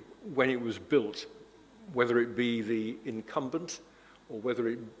 somebody, when it was built, whether it be the incumbent or whether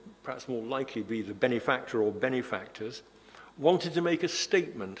it perhaps more likely be the benefactor or benefactors, wanted to make a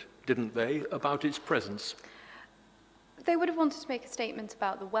statement, didn't they, about its presence? They would have wanted to make a statement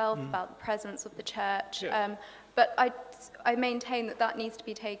about the wealth, about the presence of the church, Yeah. but I maintain that that needs to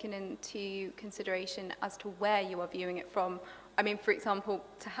be taken into consideration as to where you are viewing it from. I mean, for example,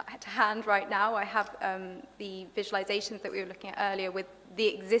 to hand right now, I have the visualizations that we were looking at earlier with the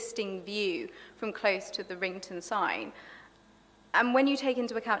existing view from close to the Wrington sign. And when you take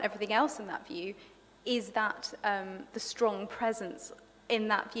into account everything else in that view, is that the strong presence in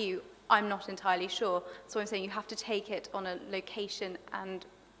that view? I'm not entirely sure. So I'm saying you have to take it on a location and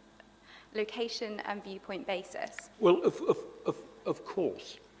viewpoint basis. Well, of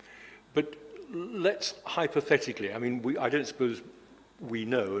course. But let's hypothetically, I mean, I don't suppose we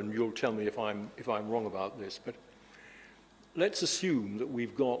know, and you'll tell me if I'm wrong about this, but let's assume that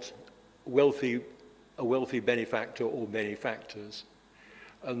we've got a wealthy benefactor or benefactors,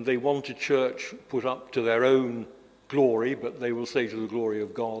 and they want a church put up to their own glory, but they will say to the glory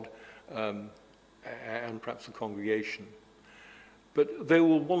of God, and perhaps the congregation. But they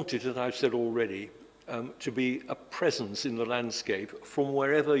will want it, as I've said already, to be a presence in the landscape from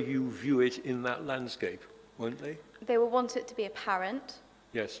wherever you view it in that landscape, won't they? They will want it to be apparent.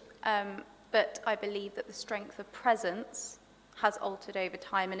 Yes. But I believe that the strength of presence has altered over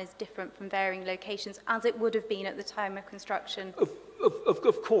time and is different from varying locations, as it would have been at the time of construction.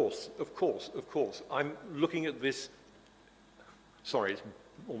 Of course. I'm looking at this, sorry, it's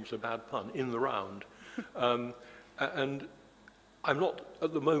almost a bad pun, in the round. And I'm not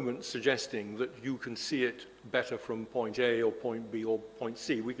at the moment suggesting that you can see it better from point A or point B or point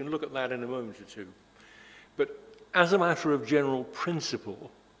C. We can look at that in a moment or two. But as a matter of general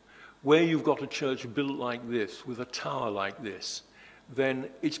principle, where you've got a church built like this, with a tower like this, then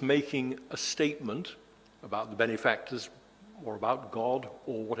it's making a statement about the benefactors or about God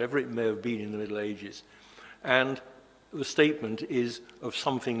or whatever it may have been in the Middle Ages. And the statement is of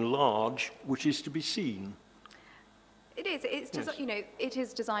something large which is to be seen. It is. It's Yes. you know, it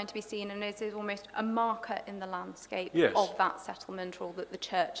is designed to be seen, and it is almost a marker in the landscape Yes. of that settlement, or that the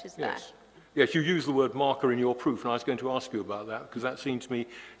church is there. Yes. Yes, you use the word marker in your proof, and I was going to ask you about that, because that seems to me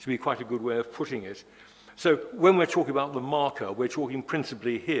to be quite a good way of putting it. So when we're talking about the marker, we're talking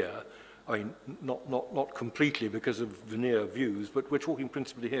principally here, I mean, not completely because of veneer views, but we're talking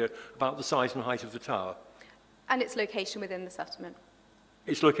principally here about the size and height of the tower. And its location within the settlement.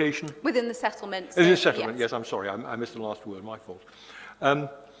 Its location? Within the settlement. In the so, settlement, yes, I'm sorry, I missed the last word, my fault.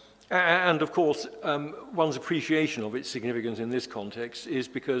 And of course, one's appreciation of its significance in this context is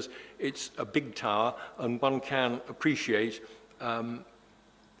because it's a big tower and one can appreciate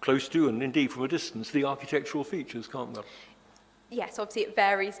close to and indeed from a distance the architectural features, can't one? Yes, obviously it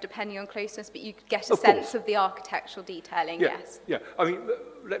varies depending on closeness, but you get a Of sense course. of the architectural detailing, Yeah, yes. yeah. I mean,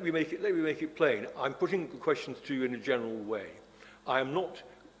 let me make it plain. I'm putting the questions to you in a general way. I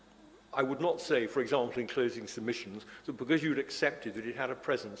would not say, for example, in closing submissions, that because you'd accepted that it had a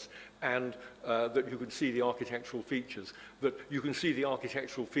presence and that you could see the architectural features, that you can see the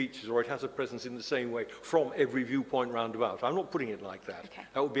architectural features or it has a presence in the same way from every viewpoint roundabout. I'm not putting it like that. Okay.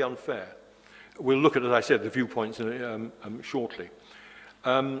 That would be unfair. We'll look at, as I said, the viewpoints shortly.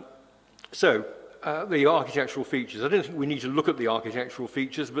 So, the architectural features. I don't think we need to look at the architectural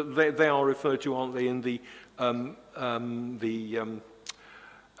features, but they are referred to, aren't they, in the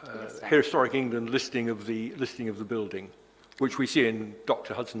Historic England listing of the building, which we see in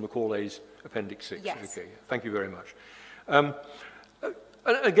Dr. Hudson Macaulay's Appendix 6. Yes. Okay, thank you very much.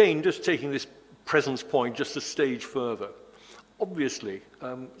 Again, just taking this presence point just a stage further. Obviously,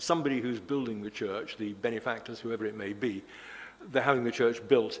 somebody who's building the church, the benefactors, whoever it may be, they're having the church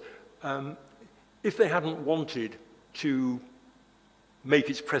built. If they hadn't wanted to make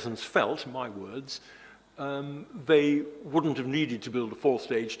its presence felt, my words, they wouldn't have needed to build a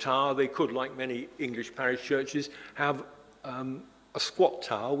four-stage tower. They could, like many English parish churches, have a squat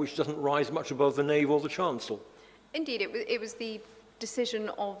tower which doesn't rise much above the nave or the chancel. Indeed, it was the decision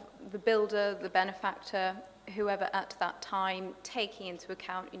of the builder, the benefactor, whoever at that time, taking into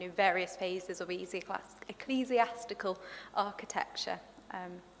account, you know, various phases of ecclesiastical architecture.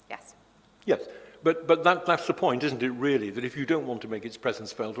 Yes. Yes, but that's the point, isn't it, really, that if you don't want to make its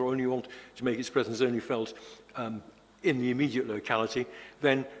presence felt or only want to make its presence only felt in the immediate locality,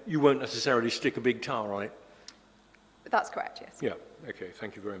 then you won't necessarily stick a big tower on it. That's correct, yes. Yeah, okay,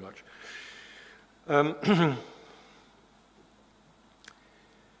 thank you very much.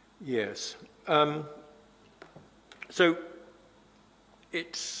 Yes. So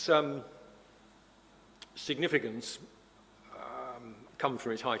its significance comes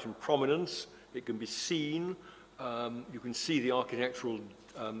from its height and prominence. It can be seen. You can see the architectural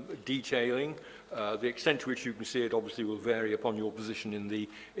detailing. The extent to which you can see it obviously will vary upon your position in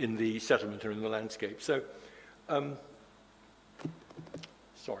the settlement or in the landscape. So,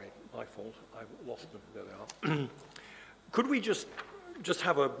 sorry, my fault. I've lost them. There they are. Could we just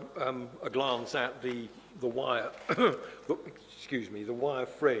have a glance at the wire, excuse me, the wire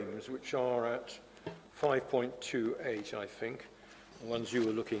frames, which are at 5.28, I think, the ones you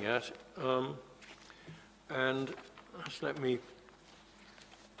were looking at. And just let me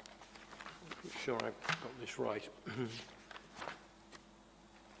make sure I've got this right.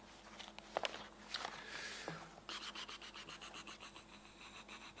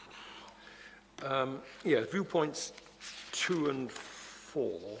 Yeah, viewpoints 2 and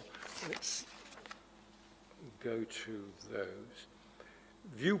 4. Let's go to those.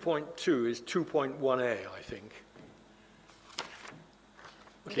 Viewpoint 2 is 2.1a, I think.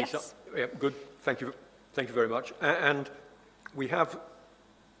 At least Yes. yeah, good. Thank you very much. And we have,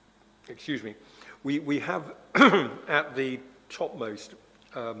 excuse me, we have at the topmost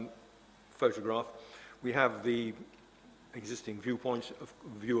photograph, we have the existing viewpoint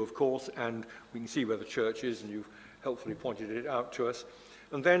view, of course, and we can see where the church is, and you've helpfully pointed it out to us.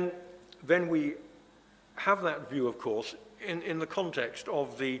 And then we have that view, of course, in the context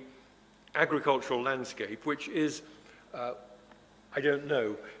of the agricultural landscape, which is, I don't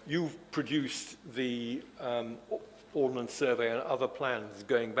know, you've produced the Ordnance Survey and other plans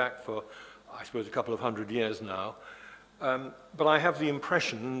going back for, I suppose, a couple of 100 years now. But I have the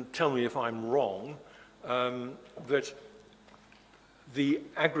impression, tell me if I'm wrong, that the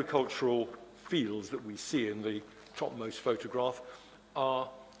agricultural fields that we see in the topmost photograph are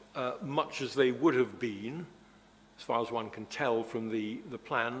much as they would have been, as far as one can tell from the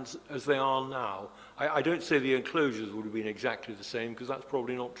plans, as they are now. I don't say the enclosures would have been exactly the same, because that's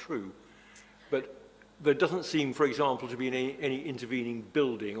probably not true. But there doesn't seem, for example, to be any intervening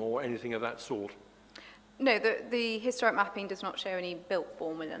building or anything of that sort. No, the historic mapping does not show any built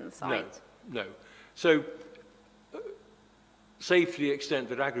form within the site. No. So, save to the extent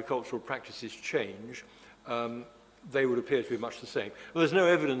that agricultural practices change, they would appear to be much the same. Well, there's no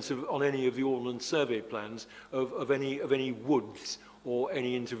evidence on any of the Ordnance Survey plans of any woods or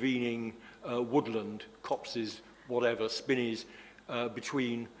any intervening woodland, copses, whatever, spinneys,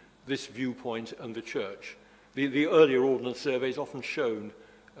 between this viewpoint and the church. The earlier Ordnance Surveys often showed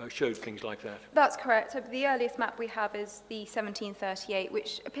things like that. That's correct. So the earliest map we have is the 1738,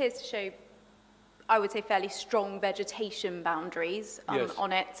 which appears to show, I would say, fairly strong vegetation boundaries Yes.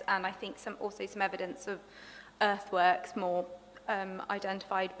 on it, and I think also some evidence of earthworks more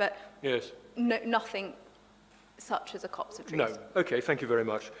identified, but Yes. no, nothing such as a copse of trees. No. Okay, thank you very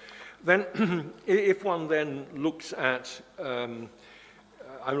much. Then, if one then looks at,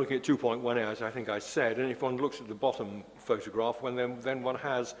 I'm looking at 2.1 as I think I said, and if one looks at the bottom photograph, then one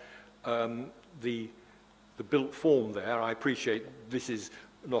has the built form there. I appreciate this is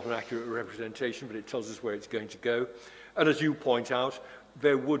not an accurate representation, but it tells us where it's going to go. And as you point out,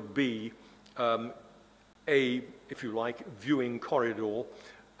 there would be a, if you like, viewing corridor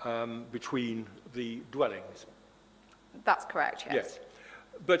between the dwellings. That's correct, yes. Yes.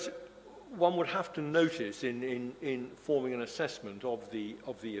 But one would have to notice in forming an assessment of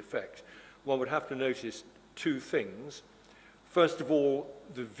the effect, one would have to notice two things. First of all,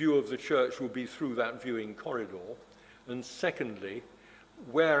 the view of the church will be through that viewing corridor. And secondly,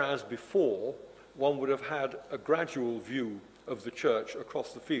 whereas before one would have had a gradual view of the church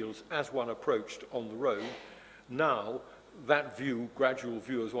across the fields as one approached on the road, now that view, gradual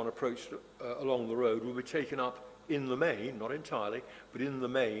view as one approached along the road, will be taken up in the main, not entirely, but in the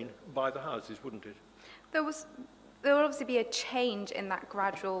main by the houses, wouldn't it? There will obviously be a change in that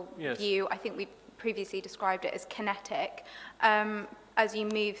gradual Yes. view. I think we previously described it as kinetic as you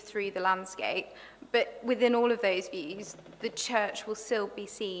move through the landscape. But within all of those views, the church will still be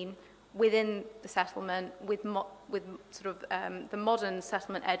seen within the settlement with sort of the modern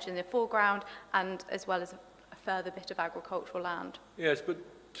settlement edge in the foreground, and as well as a further bit of agricultural land. Yes, but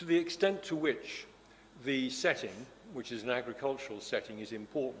to the extent to which the setting, which is an agricultural setting, is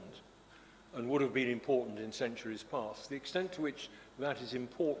important and would have been important in centuries past, the extent to which that is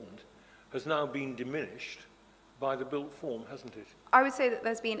important has now been diminished by the built form, hasn't it? I would say that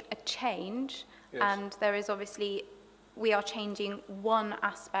there's been a change, Yes. and there is obviously, we are changing one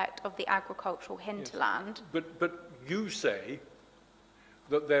aspect of the agricultural hinterland. But you say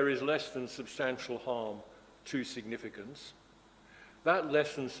that there is less than substantial harm to significance. That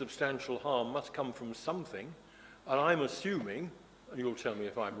less than substantial harm must come from something, and I'm assuming, and you'll tell me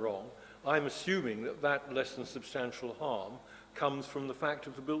if I'm wrong, I'm assuming that that less than substantial harm comes from the fact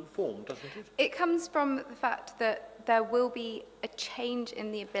of the built form, doesn't it? It comes from the fact that there will be a change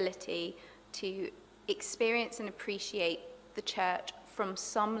in the ability to experience and appreciate the church from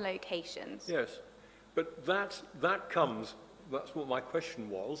some locations. Yes, but that comes, that's what my question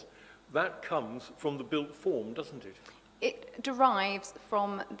was, that comes from the built form, doesn't it? It derives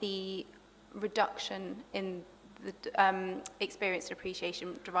from the reduction in the experience and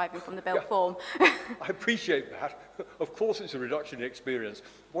appreciation deriving from the built form. I appreciate that. Of course it's a reduction in experience.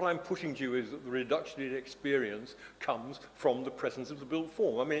 What I'm putting to you is that the reduction in experience comes from the presence of the built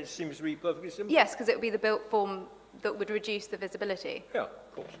form. I mean, it seems to be perfectly simple. Yes, because it would be the built form that would reduce the visibility. Yeah,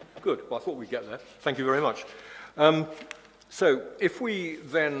 of course. Good. Well, I thought we'd get there. Thank you very much. So if we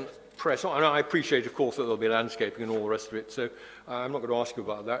then press on, and I appreciate, of course, that there'll be landscaping and all the rest of it, so I'm not going to ask you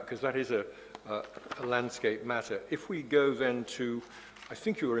about that, because that is a landscape matter. If we go then to, I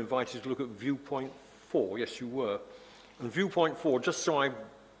think you were invited to look at viewpoint 4. Yes, you were. And viewpoint 4, just so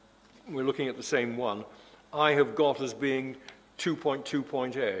we're looking at the same one, I have got as being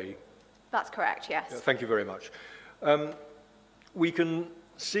 2.2.A. That's correct, yes. Thank you very much. We can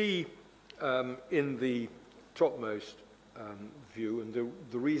see in the topmost view, and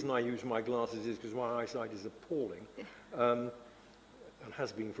the reason I use my glasses is because my eyesight is appalling, and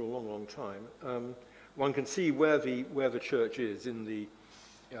has been for a long, long time. One can see where the church is in the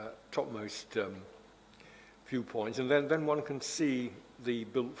topmost viewpoint, and then one can see the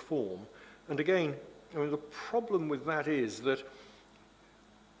built form. And again, I mean, the problem with that is that,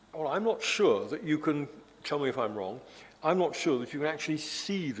 well, I'm not sure that you can, tell me if I'm wrong, I'm not sure that you can actually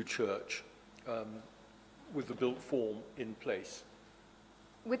see the church with the built form in place.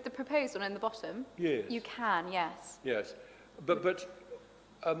 With the proposed one in the bottom? Yes. You can, yes. Yes. But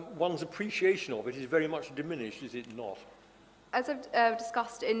one's appreciation of it is very much diminished, is it not? As I've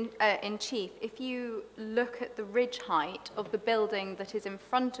discussed in chief, if you look at the ridge height of the building that is in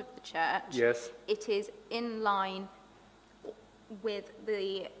front of the church, Yes. it is in line with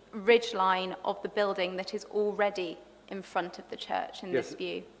the ridge line of the building that is already in front of the church in this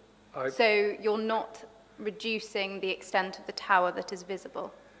view. So you're not reducing the extent of the tower that is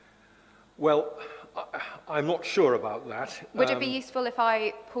visible. Well, I'm not sure about that. Would it be useful if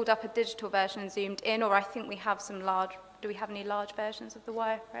I pulled up a digital version and zoomed in, or I think we have some large, do we have any large versions of the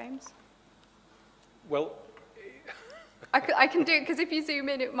wireframes? Well, I can do it, because if you zoom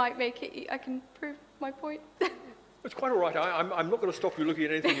in, it might make it, I can prove my point. it's quite all right. I'm not going to stop you looking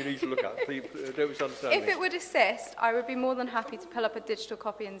at anything you need to look at. Please, don't misunderstand If me. it would assist, I would be more than happy to pull up a digital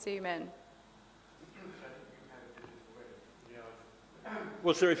copy and zoom in.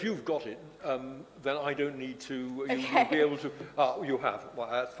 Well, sir, if you've got it, then I don't need to. Okay. You'll be able to. You have. Well,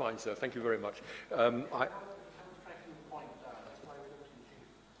 that's fine, sir. Thank you very much.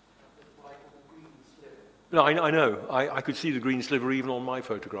 No, I know. I could see the green sliver even on my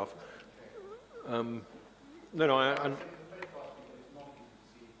photograph. No. No.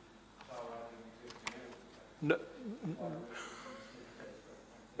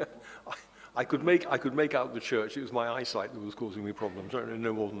 I could make out the church. It was my eyesight that was causing me problems.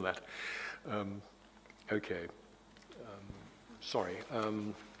 No more than that. Okay. Sorry.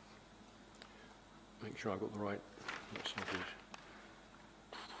 Make sure I've got the right. That's not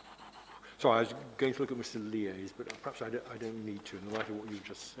it. Sorry, I was going to look at Mr. Lia's, but perhaps I don't need to in the light of what you've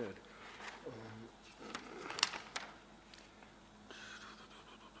just said.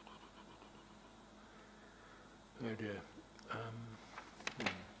 Oh dear.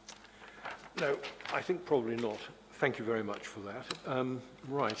 No, I think probably not. Thank you very much for that.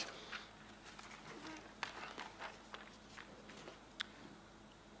 Right.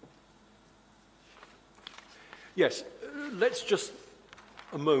 Yes, let's just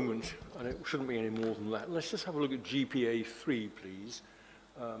a moment, and it shouldn't be any more than that. Let's just have a look at GPA 3, please,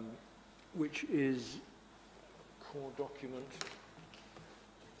 which is core document.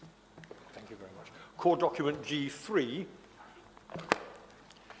 Thank you very much. Core document G3.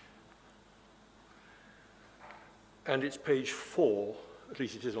 And it's page 4, at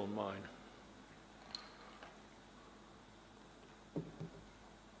least it is on mine.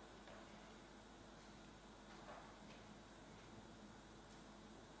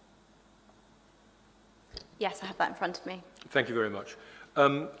 Yes, I have that in front of me. Thank you very much.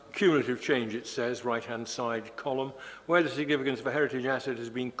 Cumulative change, it says, right-hand side column, where the significance of a heritage asset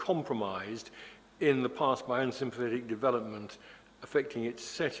has been compromised in the past by unsympathetic development affecting its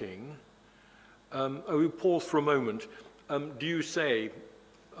setting. We pause for a moment. Do you say,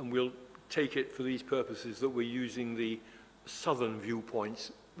 and we'll take it for these purposes, that we're using the southern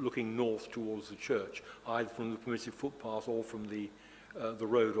viewpoints looking north towards the church, either from the permissive footpath or from the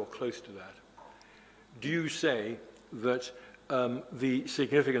road or close to that? Do you say that the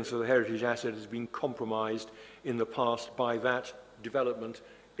significance of the heritage asset has been compromised in the past by that development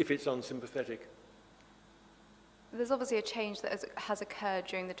if it's unsympathetic? There's obviously a change that has occurred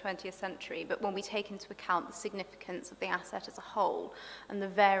during the 20th century, but when we take into account the significance of the asset as a whole and the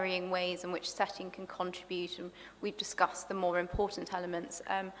varying ways in which setting can contribute, and we've discussed the more important elements,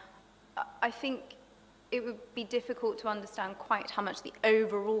 I think it would be difficult to understand quite how much the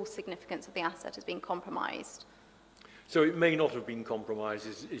overall significance of the asset has been compromised. So it may not have been compromised,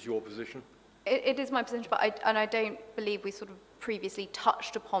 is your position? It is my position, but I don't believe we sort of previously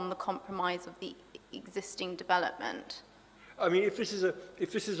touched upon the compromise of the existing development. I mean, if this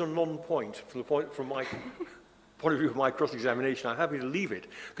is a non-point from my point of view of my cross-examination, I'm happy to leave it,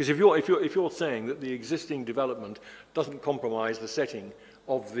 because if you're saying that the existing development doesn't compromise the setting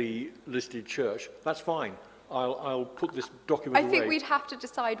of the listed church, that's fine. I'll put this document away. I think we'd have to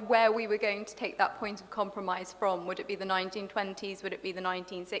decide where we were going to take that point of compromise from. Would it be the 1920s? Would it be the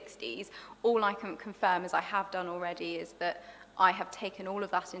 1960s? All I can confirm, as I have done already, is that I have taken all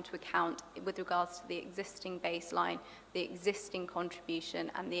of that into account with regards to the existing baseline, the existing contribution,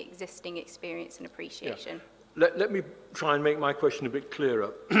 and the existing experience and appreciation. Yeah. Let me try and make my question a bit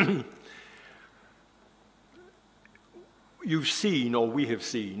clearer. You've seen, or we have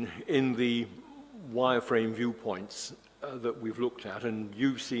seen, in the wireframe viewpoints that we've looked at, and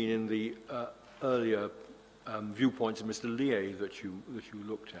you've seen in the earlier viewpoints of Mr. Lie that you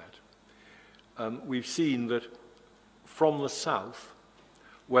looked at. We've seen that from the south,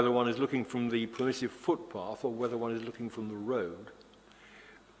 whether one is looking from the permissive footpath or whether one is looking from the road,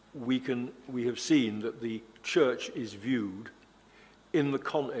 we have seen that the church is viewed in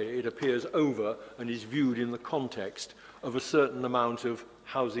it appears over and is viewed in the context of a certain amount of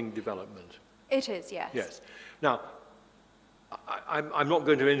housing development. It is, yes. Yes. Now, I'm not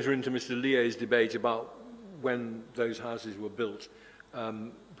going to enter into Mr. Lie's debate about when those houses were built,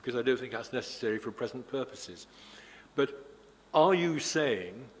 because I don't think that's necessary for present purposes. But are you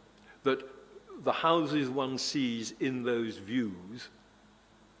saying that the houses one sees in those views,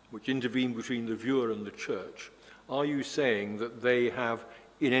 which intervene between the viewer and the church, are you saying that they have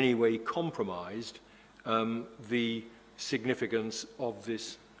in any way compromised the significance of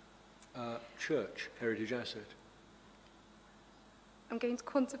this church heritage asset? I'm going to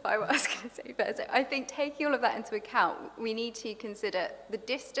quantify what I was going to say first. So I think taking all of that into account, we need to consider the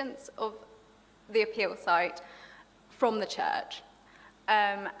distance of the appeal site from the church,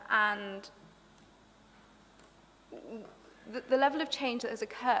 and the level of change that has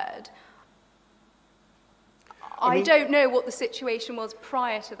occurred. I don't know what the situation was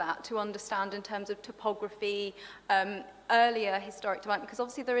prior to that to understand in terms of topography, earlier historic development, because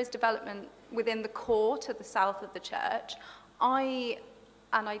obviously there is development within the core to the south of the church. I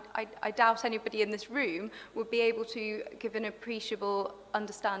doubt anybody in this room would be able to give an appreciable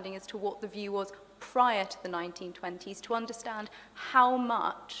understanding as to what the view was prior to the 1920s, to understand how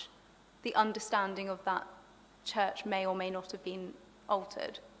much the understanding of that church may or may not have been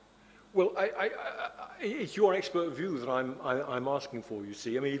altered. Well, it's your expert view that I'm asking for, you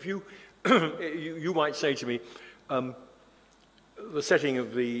see. I mean, if you, you might say to me, the setting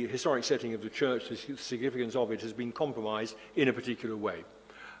of the historic setting of the church, the significance of it has been compromised in a particular way.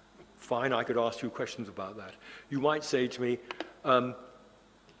 Fine, I could ask you questions about that. You might say to me,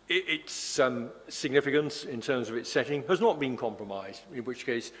 its significance in terms of its setting has not been compromised, in which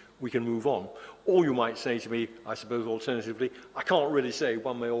case we can move on. Or you might say to me, I suppose alternatively, I can't really say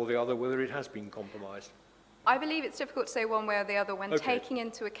one way or the other whether it has been compromised. I believe it's difficult to say one way or the other when taking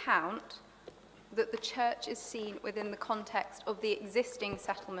into account that the church is seen within the context of the existing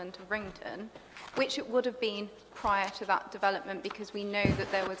settlement of Wrington, which it would have been prior to that development, because we know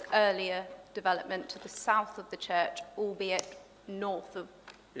that there was earlier development to the south of the church, albeit north of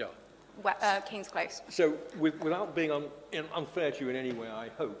King's Close. So, without being unfair to you in any way, I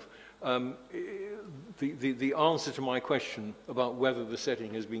hope, the answer to my question about whether the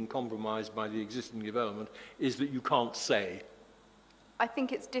setting has been compromised by the existing development is that you can't say. I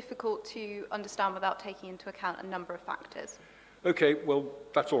think it's difficult to understand without taking into account a number of factors. Okay, well,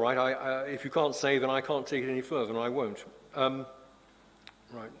 that's all right. If you can't say, then I can't take it any further, and I won't. Right,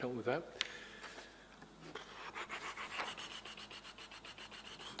 done with that.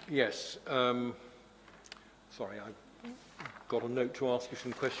 Yes. Sorry, I've got a note to ask you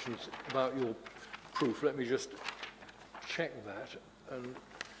some questions about your proof. Let me just check that. And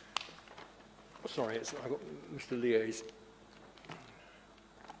sorry, I've got Mr. Liaise.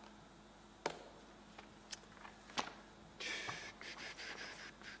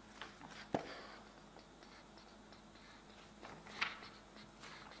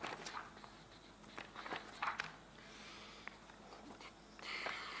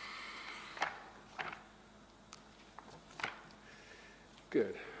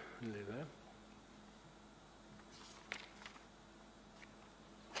 Good. Nearly there.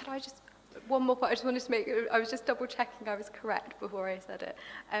 Could I just, one more point, I just wanted to make, I was just double checking I was correct before I said it.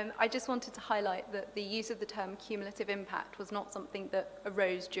 I just wanted to highlight that the use of the term cumulative impact was not something that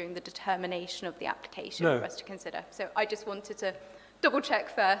arose during the determination of the application for us to consider. So I just wanted to double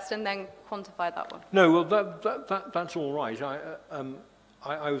check first and then quantify that one. No, well, that's all right.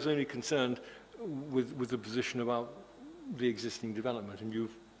 I was only concerned with the position about the existing development, and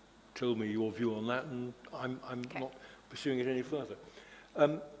you've told me your view on that, and I'm not pursuing it any further.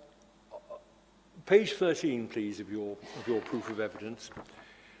 Page 13, please, of your proof of evidence,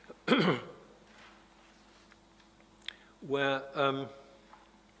 where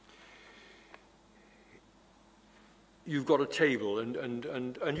you've got a table,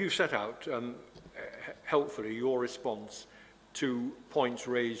 and you've set out helpfully your response to points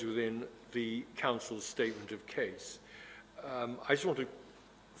raised within the council's statement of case. I just want to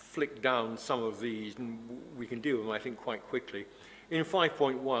flick down some of these, and we can deal with them, I think, quite quickly. In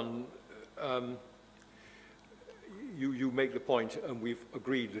 5.1, you make the point, and we've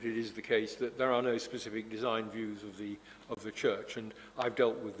agreed that it is the case, that there are no specific design views of the church, and I've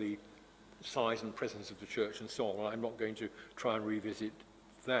dealt with the size and presence of the church and so on. I'm not going to try and revisit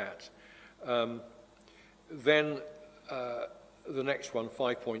that. Then the next one,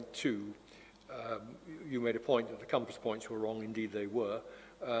 5.2, you made a point that the compass points were wrong. Indeed, they were,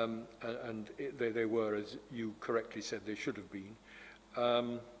 and they were, as you correctly said, they should have been.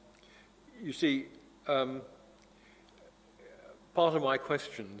 You see, part of my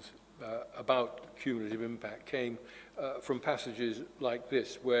questions about cumulative impact came from passages like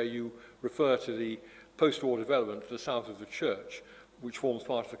this, where you refer to the post-war development to the south of the church, which forms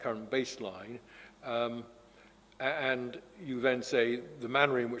part of the current baseline, and you then say the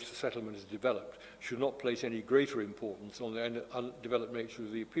manner in which the settlement is developed should not place any greater importance on the undeveloped nature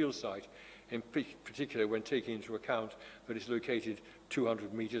of the appeal site, in particular when taking into account that it's located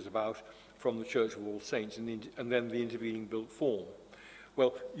 200 metres about from the Church of All Saints and then the intervening built form.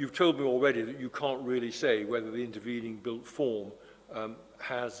 Well, you've told me already that you can't really say whether the intervening built form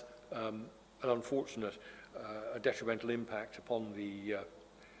has an unfortunate a detrimental impact upon the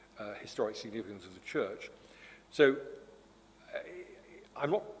historic significance of the church. So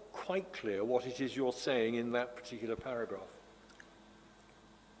I'm not quite clear what it is you're saying in that particular paragraph.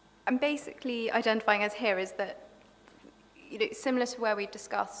 I'm basically identifying as here is that, you know, similar to where we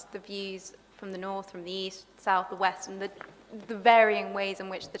discussed the views from the north, from the east, south, the west, and the varying ways in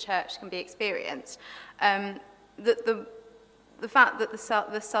which the church can be experienced, the fact that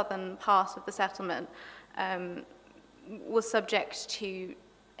the southern part of the settlement was subject to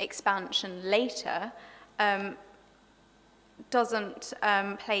expansion later doesn't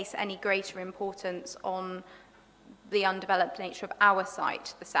place any greater importance on the undeveloped nature of our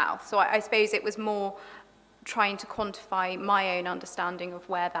site, the south. So I suppose it was more trying to quantify my own understanding of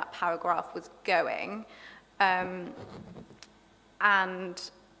where that paragraph was going. And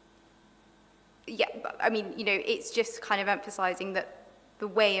yeah, I mean, you know, it's just kind of emphasizing that the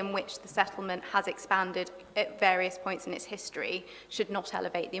way in which the settlement has expanded at various points in its history should not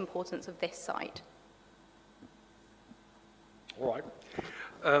elevate the importance of this site. All right.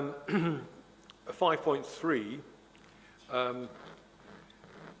 5.3,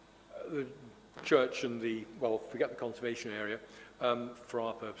 the church and the, well, forget the conservation area, for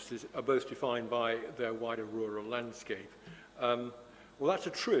our purposes, are both defined by their wider rural landscape. Well, that's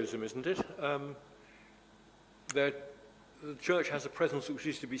a truism, isn't it? The church has a presence which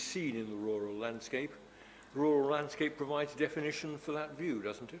is to be seen in the rural landscape. The rural landscape provides a definition for that view,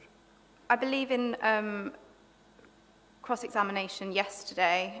 doesn't it? I believe in cross-examination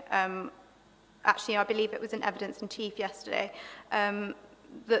yesterday, actually I believe it was in evidence in chief yesterday,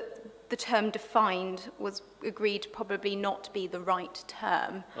 that the term defined was agreed probably not to be the right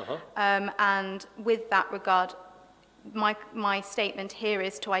term. And with that regard, my statement here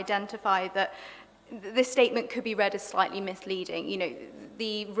is to identify that this statement could be read as slightly misleading. You know,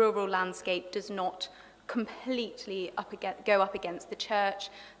 the rural landscape does not completely go up against the church.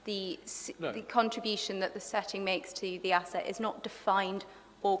 The contribution that the setting makes to the asset is not defined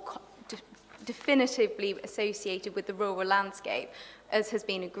or definitively associated with the rural landscape. As has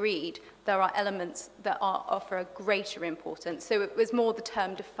been agreed, there are elements that offer a greater importance. So it was more the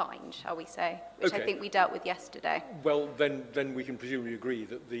term defined, shall we say, which I think we dealt with yesterday. Well, then we can presumably agree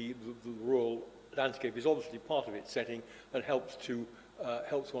that the rural landscape is obviously part of its setting and helps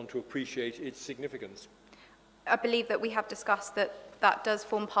one to appreciate its significance. I believe that we have discussed that that does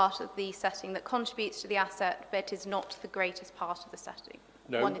form part of the setting that contributes to the asset, but is not the greatest part of the setting.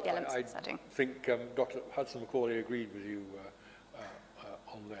 No, one of the elements of the setting. I think Dr. Hudson-Macaulay agreed with you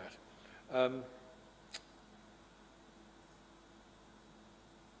on that.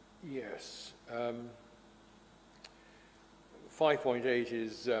 Yes. 5.8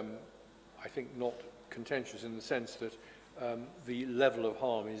 is, I think, not contentious in the sense that the level of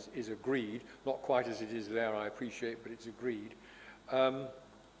harm is agreed, not quite as it is there, I appreciate, but it's agreed.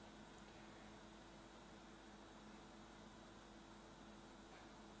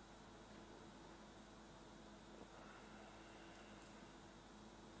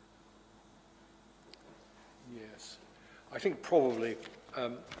 Yes, I think probably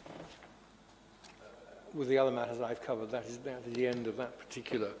with the other matters I've covered, that is the end of that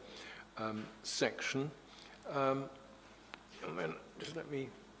particular section. And then just let me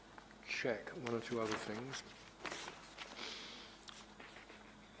check one or two other things.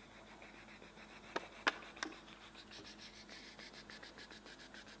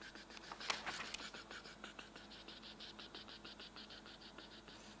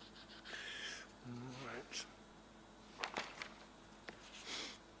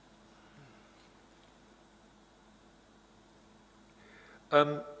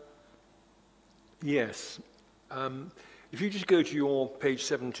 Yes. If you just go to your page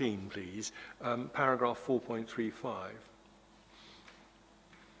 17, please, paragraph 4.35.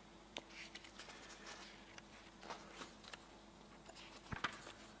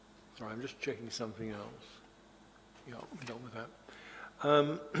 Sorry, I'm just checking something else. Yeah, we're done with that.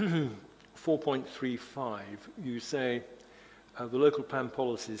 4.35, you say, the local plan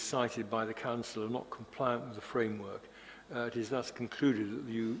policies cited by the Council are not compliant with the framework. It is thus concluded that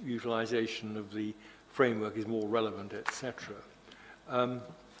the utilisation of the framework is more relevant, etc.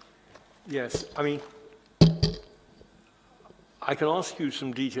 Yes, I mean, I can ask you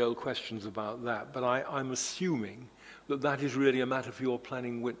some detailed questions about that, but I'm assuming that that is really a matter for your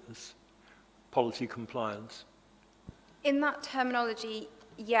planning witness, policy compliance. In that terminology,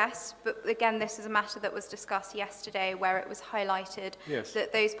 yes, but again, this is a matter that was discussed yesterday where it was highlighted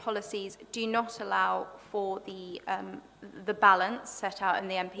that those policies do not allow for the balance set out in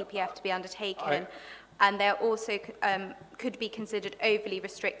the MPPF to be undertaken, and they also could be considered overly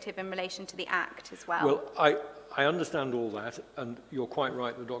restrictive in relation to the Act as well. Well, I understand all that, and you're quite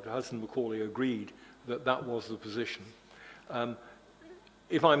right that Dr. Hudson-Macaulay agreed that that was the position.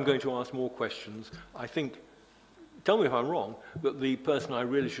 If I'm going to ask more questions, I think, tell me if I'm wrong, that the person I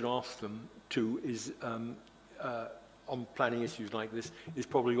really should ask them to is, on planning issues like this, is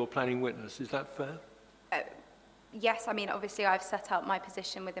probably your planning witness. Is that fair? Yes, I mean, obviously I've set out my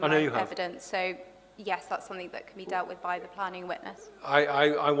position within my evidence, so yes, that's something that can be dealt with by the planning witness.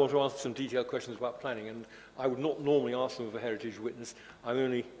 I want to ask some detailed questions about planning, and I would not normally ask them of a heritage witness. I'm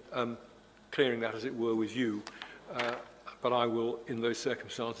only clearing that, as it were, with you, but I will, in those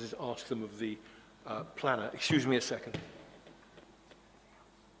circumstances, ask them of the planner. Excuse me a second.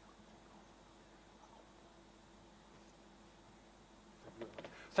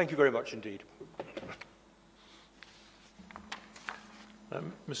 Thank you very much indeed.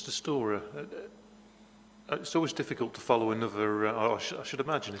 Mr. Storer, it's always difficult to follow another, I should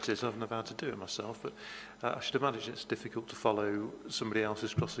imagine it is, I've never had to do it myself, but I should imagine it's difficult to follow somebody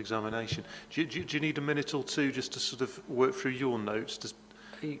else's cross-examination. Do you need a minute or two just to sort of work through your notes?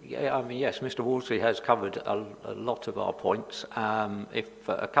 Yeah, I mean, yes, Mr. Wolseley has covered a lot of our points. If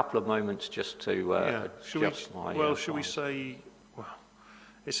a couple of moments just to adjust my... Well, should we say... Well,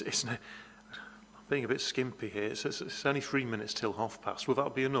 it's I'm being a bit skimpy here. It's only 3 minutes till past. Will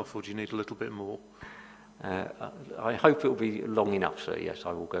that be enough, or do you need a little bit more? I hope it will be long enough, sir. Yes,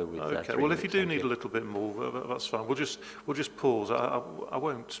 I will go with that. Okay. Well, if you do need a little bit more, that's fine. We'll just pause. I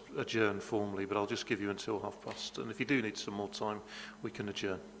won't adjourn formally, but I'll just give you until past. And if you do need some more time, we can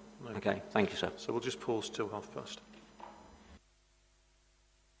adjourn. Okay. Thank you, sir. So we'll just pause till past.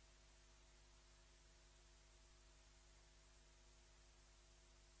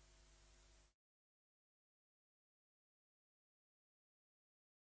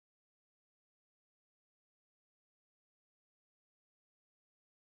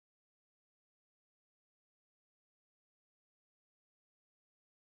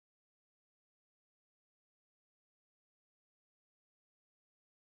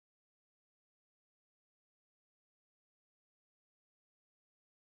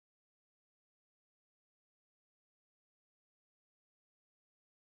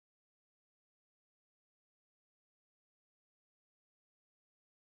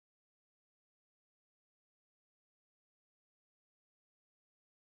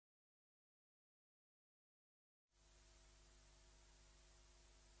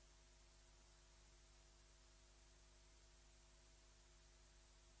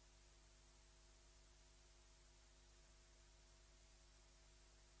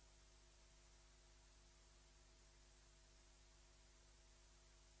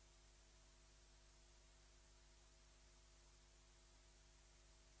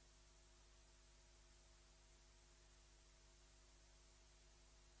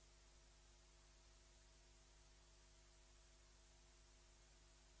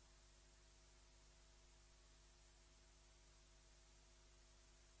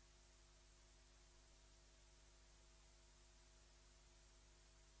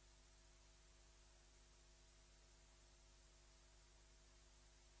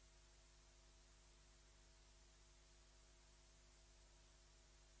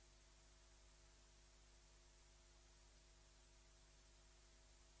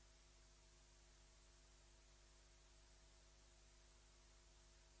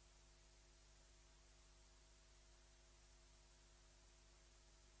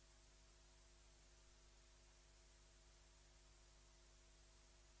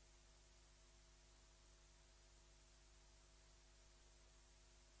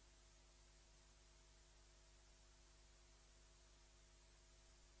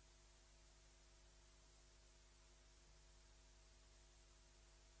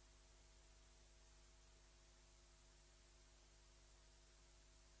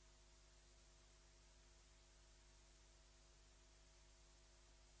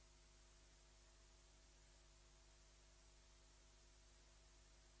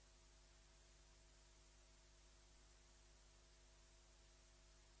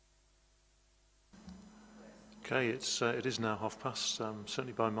 Okay, it is now past.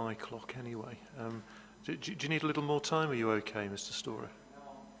 Certainly by my clock, anyway. Do you need a little more time? Are you okay, Mr. Storer?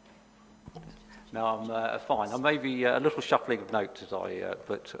 No, I'm fine. I may be a little shuffling of notes as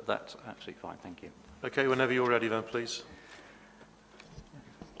but that's absolutely fine. Thank you. Okay, whenever you're ready then, please.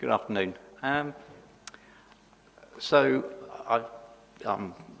 Good afternoon. So I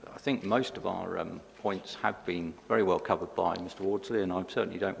think most of our points have been very well covered by Mr. Wardsley, and I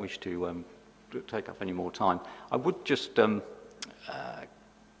certainly don't wish to take up any more time. I would just,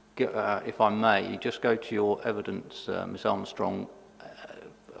 if I may, just go to your evidence, Ms. Armstrong,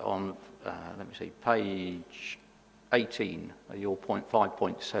 on, let me see, page 18, your point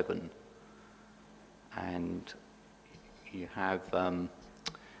 5.7, and you have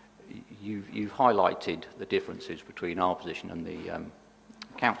you've highlighted the differences between our position and the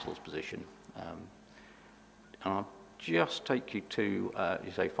council's position. And I'll just take you to,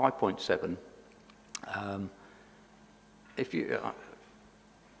 you say 5.7. If you,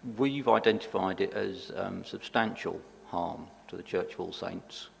 we've identified it as substantial harm to the Church of All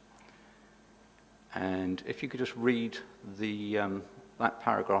Saints. And if you could just read the that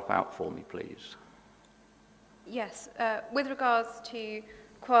paragraph out for me, please. Yes, with regards to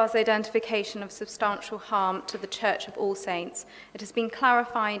quasi-identification of substantial harm to the Church of All Saints, it has been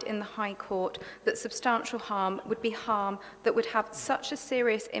clarified in the High Court that substantial harm would be harm that would have such a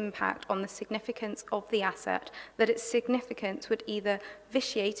serious impact on the significance of the asset that its significance would either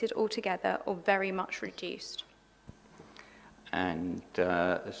vitiated altogether or very much reduced. And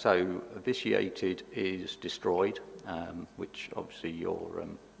so vitiated is destroyed, which obviously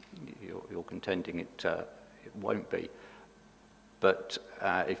you're contending it won't be. But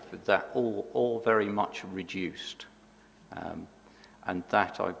if that all very much reduced, and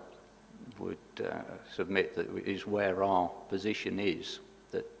that I would submit that is where our position is,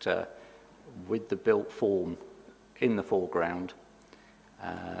 that with the built form in the foreground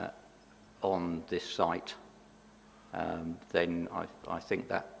on this site, then I think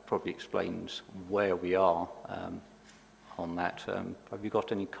that probably explains where we are on that. Have you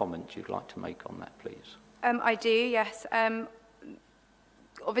got any comments you'd like to make on that, please? I do, yes.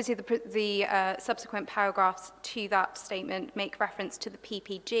 Obviously, the subsequent paragraphs to that statement make reference to the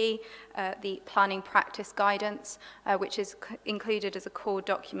PPG, the Planning Practice Guidance, which is included as a core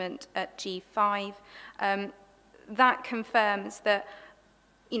document at G5. That confirms that,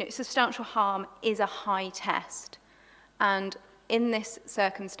 substantial harm is a high test. And in this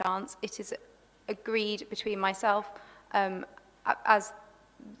circumstance, it is agreed between myself as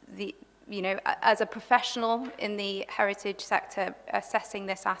a professional in the heritage sector assessing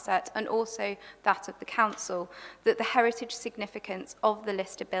this asset, and also that of the council, that the heritage significance of the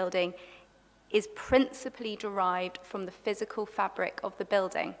listed building is principally derived from the physical fabric of the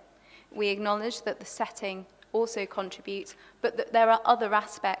building. We acknowledge that the setting also contributes, but that there are other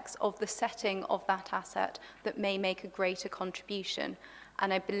aspects of the setting of that asset that may make a greater contribution.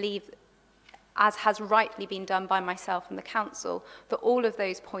 And I believe, as has rightly been done by myself and the council, that all of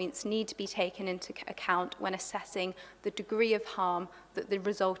those points need to be taken into account when assessing the degree of harm that the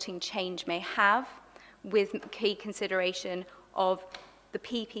resulting change may have, with key consideration of the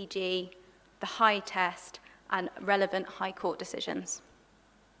PPG, the high test, and relevant High Court decisions.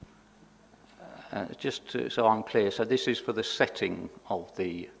 So I'm clear, so this is for the setting of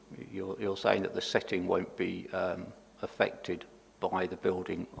the, you're saying that the setting won't be affected by the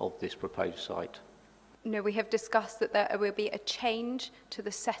building of this proposed site? No, we have discussed that there will be a change to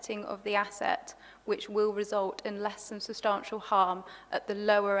the setting of the asset, which will result in less than substantial harm at the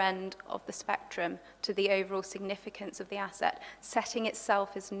lower end of the spectrum to the overall significance of the asset. Setting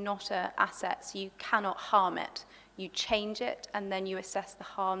itself is not an asset, so you cannot harm it. You change it, and then you assess the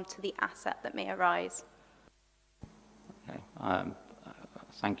harm to the asset that may arise. Okay.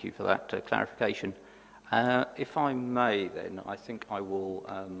 Thank you for that clarification. If I may, then, I think I will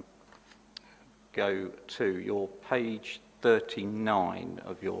go to your page 39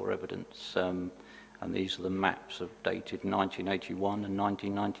 of your evidence, and these are the maps of dated 1981 and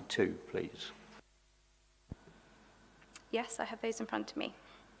 1992, please. Yes, I have those in front of me.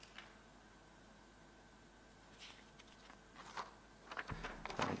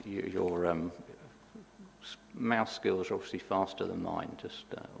 Your mouse skills are obviously faster than mine, just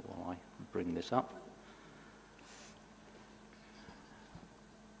while I bring this up.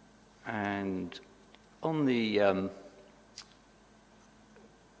 And on the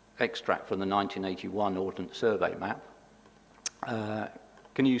extract from the 1981 Ordnance Survey map,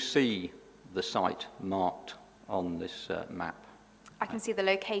 can you see the site marked on this map? I can see the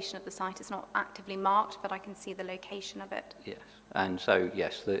location of the site. It's not actively marked, but I can see the location of it. Yes, and so,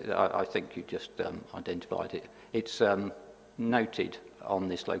 yes, I think you just identified it. It's noted on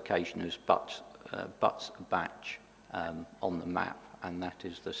this location as Butts Batch on the map, and that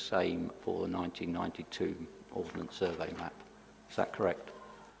is the same for the 1992 Ordnance Survey map. Is that correct?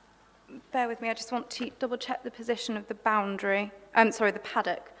 Bear with me, I just want to double check the position of the boundary, the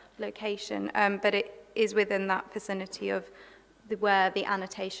paddock location, but it is within that vicinity of where the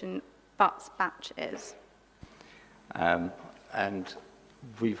annotation butts batch is. And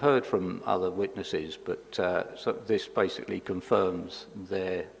we've heard from other witnesses, but so this basically confirms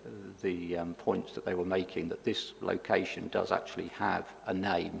the points that they were making, that this location does actually have a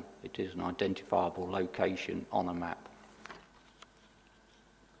name. It is an identifiable location on a map.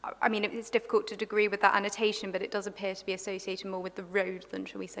 I mean, it's difficult to agree with that annotation, but it does appear to be associated more with the road than,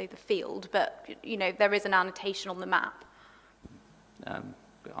 shall we say, the field. But, you know, there is an annotation on the map. Well,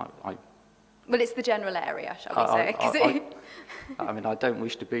 it's the general area, shall we say? I mean, I don't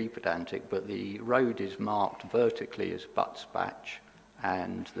wish to be pedantic, but the road is marked vertically as Butts Batch,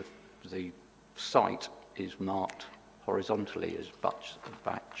 and the site is marked horizontally as Butts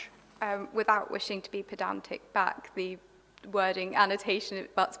Batch. Without wishing to be pedantic back, the wording annotation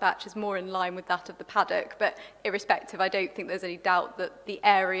at Butts Batch is more in line with that of the paddock, but irrespective, I don't think there's any doubt that the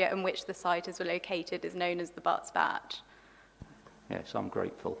area in which the site is located is known as the Butts Batch. Yes, I'm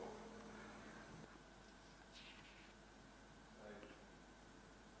grateful.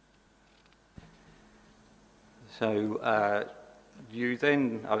 So you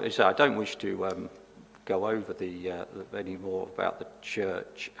then, I don't wish to go over any more about the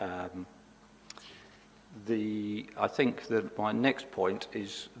church. I think that my next point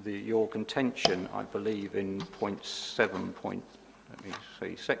is your contention, I believe, in point 7, let me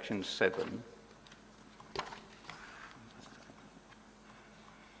see, section 7.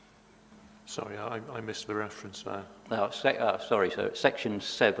 Sorry, I missed the reference there. Sorry, so it's section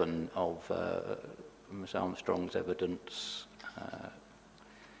 7 of Ms Armstrong's evidence,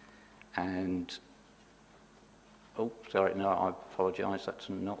 and oh, sorry, no, I apologise. That's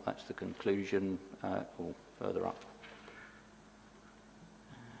the conclusion, or further up.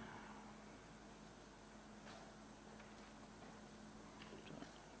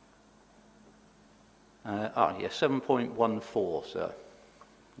 Yes, 7.14, sir,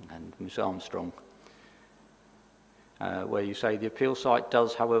 and Ms Armstrong, where you say the appeal site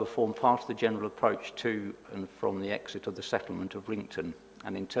does, however, form part of the general approach to and from the exit of the settlement of Wrington,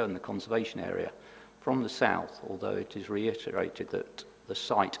 and in turn the conservation area. From the south, although it is reiterated that the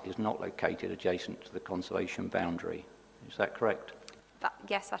site is not located adjacent to the conservation boundary. Is that correct?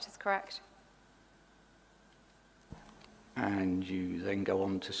 Yes, that is correct. And you then go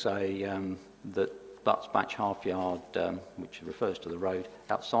on to say that Butts Batch Half Yard, which refers to the road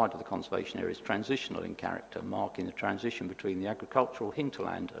outside of the conservation area, is transitional in character, marking the transition between the agricultural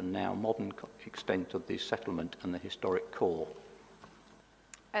hinterland and now modern extent of the settlement and the historic core.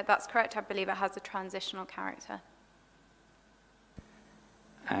 That's correct. I believe it has a transitional character.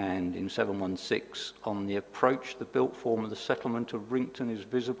 And in 716, on the approach, the built form of the settlement of Wrington is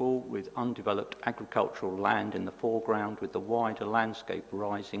visible with undeveloped agricultural land in the foreground, with the wider landscape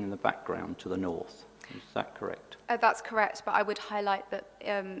rising in the background to the north. Is that correct? That's correct, but I would highlight that,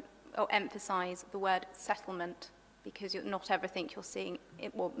 or emphasise the word settlement, because not everything you're seeing,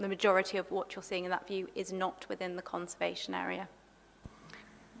 well, the majority of what you're seeing in that view is not within the conservation area.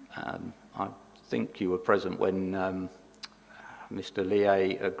 I think you were present when Mr.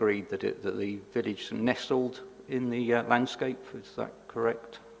 Lier agreed that the village nestled in the landscape. Is that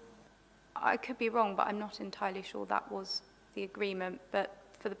correct? I could be wrong, but I'm not entirely sure that was the agreement. But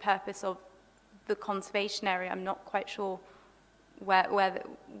for the purpose of the conservation area, I'm not quite sure whether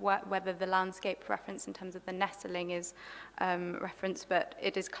the landscape reference in terms of the nestling is referenced, but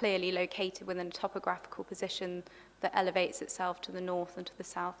it is clearly located within a topographical position that elevates itself to the north and to the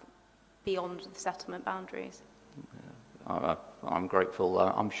south beyond the settlement boundaries. I'm grateful.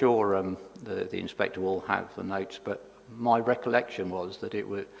 I'm sure the inspector will have the notes, but my recollection was that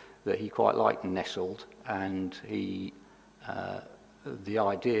that he quite liked nestled, and he the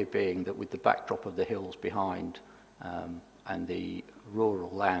idea being that with the backdrop of the hills behind and the rural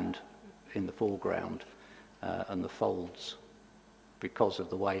land in the foreground and the folds, because of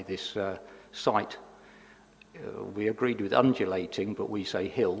the way this site, we agreed with undulating, but we say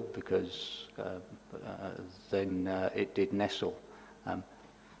hill because then it did nestle.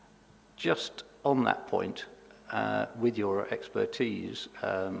 Just on that point, with your expertise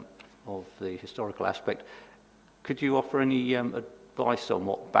of the historical aspect, could you offer any advice on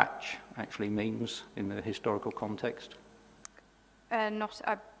what batch actually means in the historical context? Not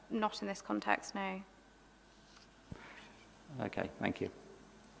in this context, no. Okay, thank you.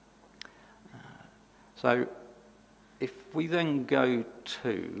 So if we then go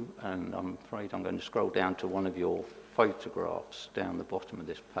to, and I'm afraid I'm going to scroll down to one of your photographs down the bottom of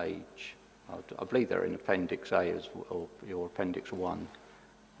this page. I believe they're in Appendix A or your Appendix 1.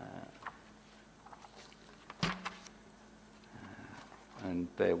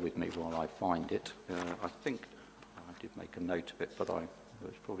 And bear with me while I find it. I think I did make a note of it, but it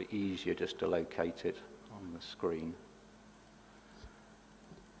was probably easier just to locate it on the screen.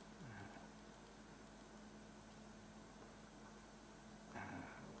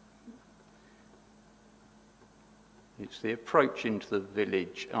 It's the approach into the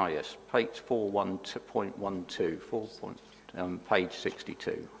village. Ah, yes, page 4.12, page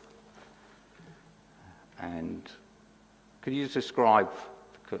 62. And could you describe,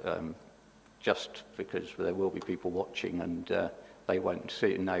 just because there will be people watching and they won't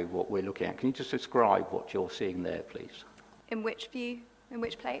know what we're looking at, can you just describe what you're seeing there, please? In which view? In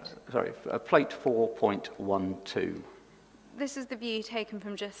which plate? Sorry, plate 4.12. This is the view taken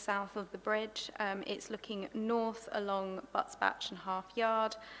from just south of the bridge. It's looking north along Butts Batch and Half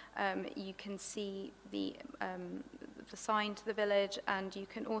Yard. You can see the sign to the village, and you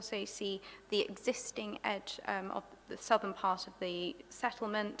can also see the existing edge of the southern part of the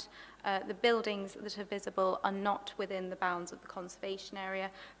settlement. The buildings that are visible are not within the bounds of the conservation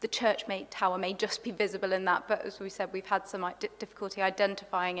area. The church tower may just be visible in that, but as we said, we've had some difficulty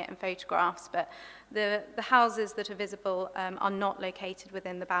identifying it in photographs, but the houses that are visible are not located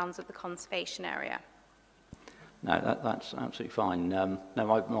within the bounds of the conservation area. No, that's absolutely fine. No,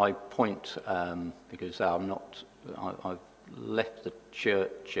 my point, because I've left the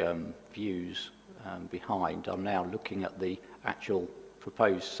church views behind. I'm now looking at the actual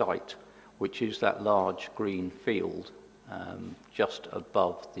proposed site, which is that large green field just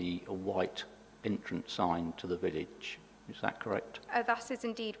above the white entrance sign to the village. Is that correct? That is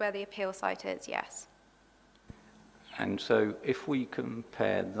indeed where the appeal site is, yes. And so if we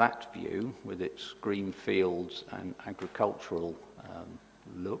compare that view with its green fields and agricultural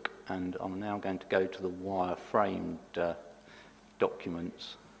look, and I'm now going to go to the wire-framed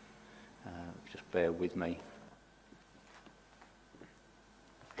documents. Just bear with me.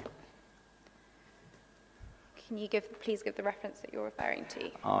 Can you please give the reference that you're referring to?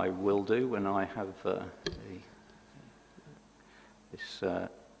 I will do when I have the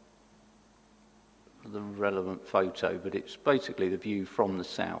relevant photo, but it's basically the view from the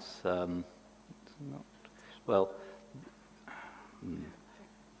south.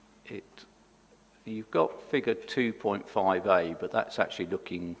 You've got figure 2.5a, but that's actually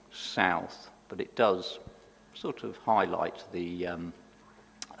looking south, but it does sort of highlight the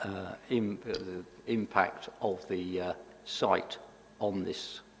impact of the site on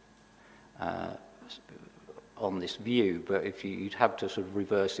this view. But if you'd have to sort of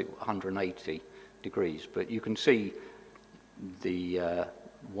reverse it 180 degrees, but you can see the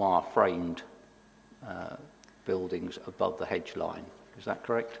wire-framed buildings above the hedge line. Is that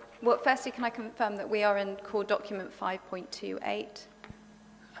correct? Well, firstly, can I confirm that we are in core document 5.28?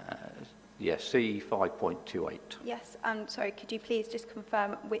 Yes, C 5.28. Yes, and sorry, could you please just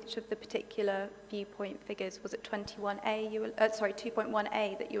confirm which of the particular viewpoint figures, was it 21A,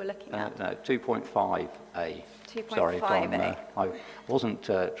 2.1A that you were looking at? No, 2.5A. 2.5A. Sorry, I wasn't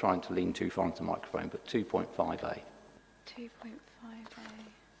trying to lean too far into the microphone, but 2.5A. 2.5A.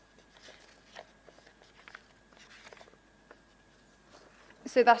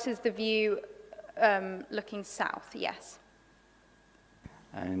 So that is the view looking south, yes.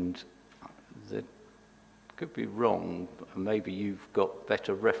 And that could be wrong, maybe you've got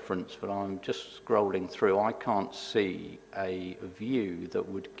better reference, but I'm just scrolling through. I can't see a view that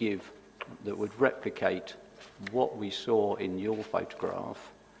would replicate what we saw in your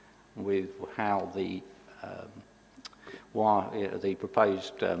photograph with how the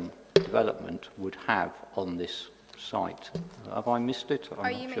proposed development would have on this site. Have I missed it?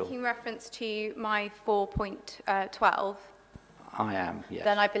 Are you making reference to my 4.12? I am, yes.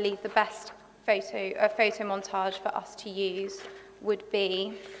 Then I believe the best photo montage for us to use would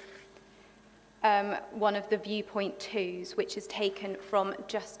be one of the viewpoint 2s, which is taken from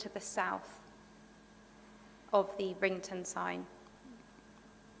just to the south of the Wrington sign.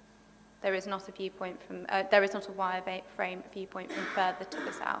 There is not a viewpoint from, there is not a wire-frame viewpoint from further to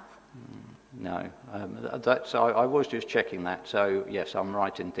the south. No, I was just checking that. So yes, I'm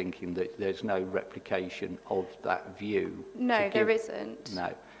right in thinking that there's no replication of that view. No, there isn't.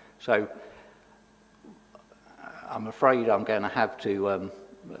 No. So I'm afraid I'm going to have to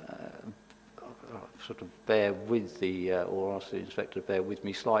sort of bear with or ask the inspector to bear with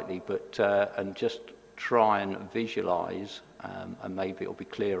me slightly, but and just try and visualise, and maybe it'll be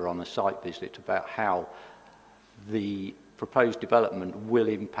clearer on a site visit about how the proposed development will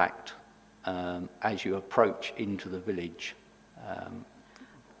impact as you approach into the village,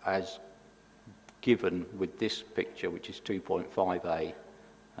 as given with this picture, which is 2.5A.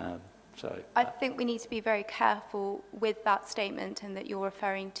 I think we need to be very careful with that statement, and that you're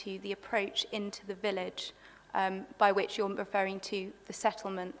referring to the approach into the village, by which you're referring to the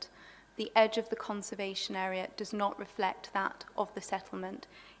settlement. The edge of the conservation area does not reflect that of the settlement.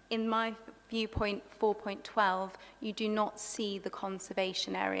 In my viewpoint 4.12, you do not see the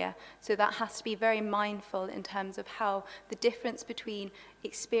conservation area. So that has to be very mindful in terms of how the difference between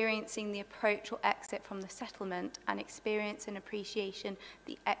experiencing the approach or exit from the settlement and experience and appreciation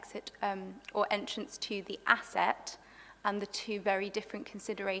the exit or entrance to the asset, and the two very different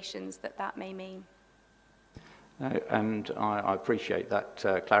considerations that that may mean. And I appreciate that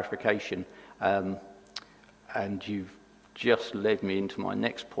clarification. And you've just led me into my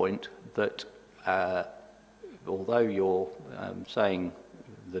next point, that although you're saying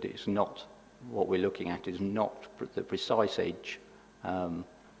that it's not, what we're looking at is not the precise edge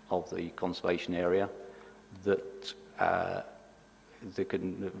of the conservation area, that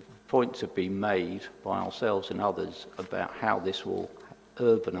the points have been made by ourselves and others about how this will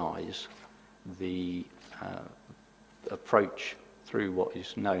urbanise the approach through what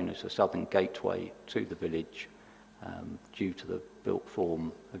is known as the southern gateway to the village, due to the built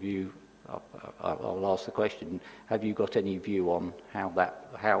form. Have you, I'll ask the question, have you got any view on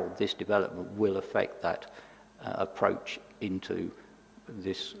how this development will affect that approach into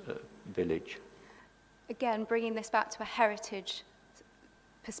this village? Again, bringing this back to a heritage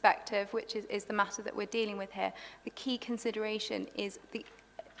perspective, which is the matter that we're dealing with here, the key consideration is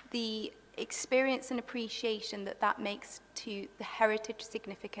the experience and appreciation that makes to the heritage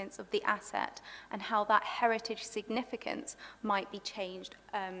significance of the asset, and how that heritage significance might be changed,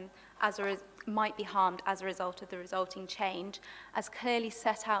 might be harmed as a result of the resulting change, as clearly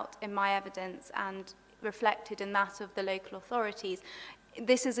set out in my evidence and reflected in that of the local authorities.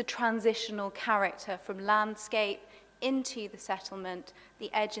 This is a transitional character from landscape into the settlement. The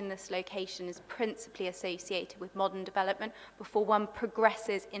edge in this location is principally associated with modern development before one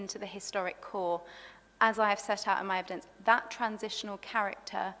progresses into the historic core. As I have set out in my evidence, that transitional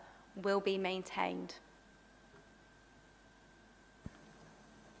character will be maintained.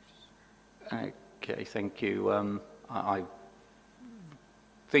 Okay, thank you. I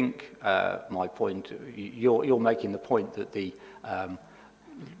think my point, you're making the point that the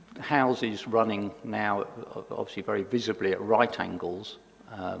houses running now, obviously very visibly at right angles,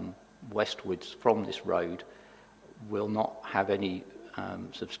 westwards from this road, will not have any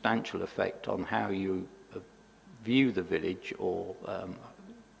substantial effect on how you view the village, or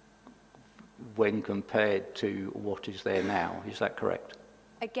when compared to what is there now. Is that correct?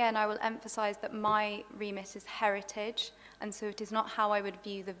 Again, I will emphasise that my remit is heritage, and so it is not how I would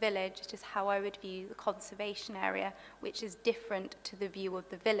view the village, it is how I would view the conservation area, which is different to the view of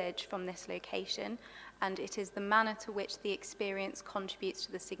the village from this location, and it is the manner to which the experience contributes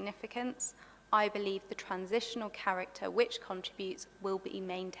to the significance. I believe the transitional character which contributes will be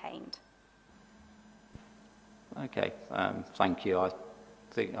maintained. Okay, thank you. I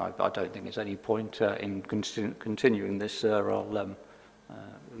don't think there's any point in continuing this, sir. I'll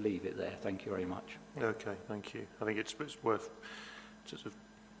leave it there. Thank you very much. Okay, thank you. I think it's worth sort of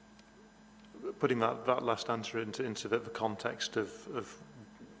putting that last answer into the context of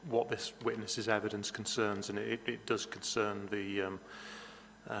what this witness's evidence concerns, and it does concern the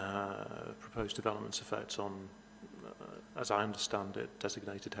proposed development's effects on, as I understand it,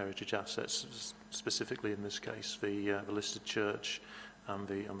 designated heritage assets, specifically in this case the listed church and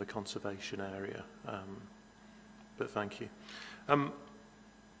the conservation area. But thank you.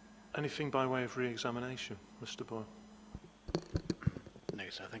 Anything by way of re-examination, Mr. Boyle? No,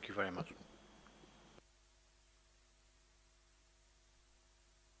 sir. Thank you very much.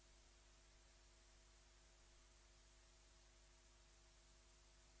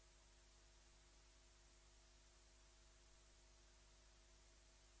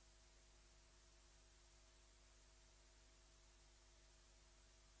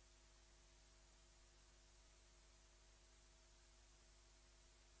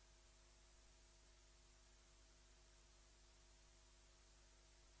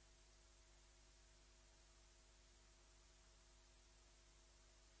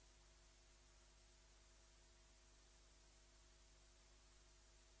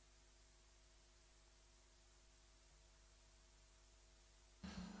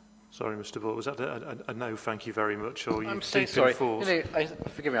 Sorry, Mr. Boyle, was that a no, thank you very much, or you I'm so sorry.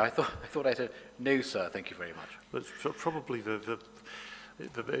 Forgive me, I thought I said no, sir, thank you very much. But probably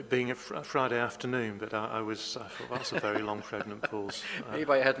it being a Friday afternoon, but I thought that's a very long pregnant pause. Maybe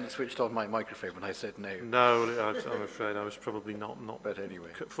I hadn't switched on my microphone when I said no. No, I'm afraid I was probably not But anyway.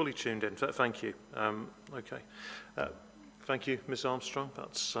 fully tuned in. Thank you. Okay. Thank you, Ms. Armstrong.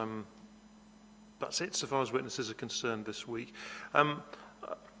 That's it so far as witnesses are concerned this week. I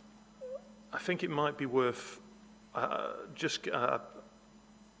think it might be worth just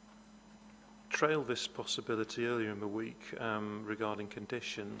trail this possibility earlier in the week regarding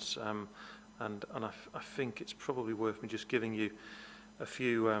conditions, and I think it's probably worth me just giving you a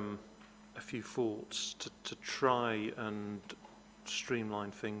few thoughts to try and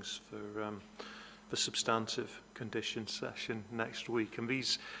streamline things for the substantive condition session next week. And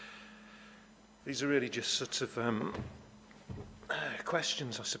these are really just sort of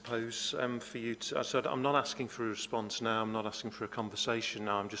questions, I suppose, for you to... So I'm not asking for a response now, I'm not asking for a conversation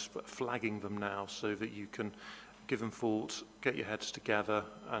now, I'm just flagging them now so that you can give them thought, get your heads together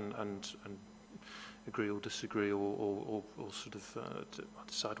and agree or disagree or sort of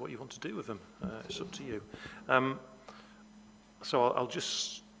decide what you want to do with them. It's up to you. So I'll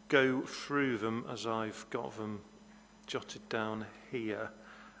just go through them as I've got them jotted down here.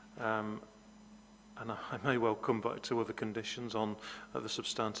 And I may well come back to other conditions on the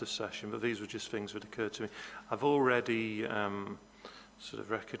substantive session, but these were just things that occurred to me. I've already sort of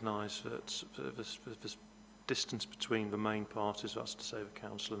recognised that there's distance between the main parties, that's to say the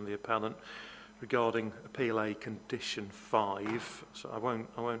council and the appellant, regarding Appeal A Condition 5. So I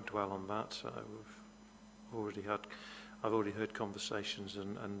won't dwell on that. I've already heard conversations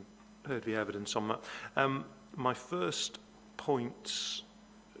and heard the evidence on that. My first point.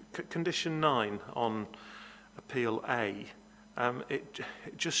 Condition 9 on Appeal A, it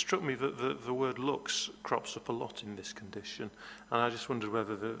just struck me that the word looks crops up a lot in this condition, and I just wondered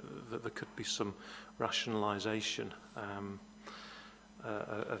whether there could be some rationalisation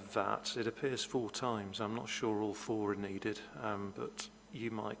of that. It appears 4 times. I'm not sure all 4 are needed, but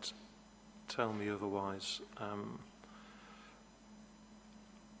you might tell me otherwise.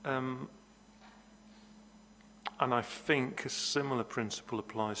 And I think a similar principle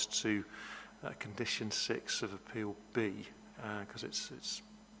applies to Condition 6 of Appeal B, because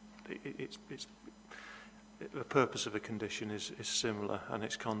the purpose of a condition is similar and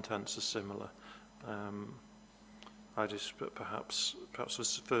its contents are similar. But perhaps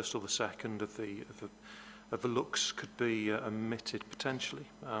the first or the second of the looks could be omitted potentially.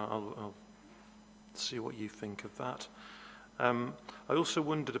 I'll see what you think of that. I also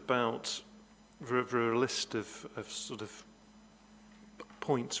wondered about a list of sort of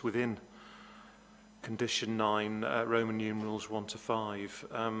points within Condition 9, Roman numerals 1 to 5.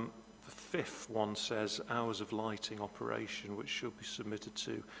 The 5th one says hours of lighting operation, which should be submitted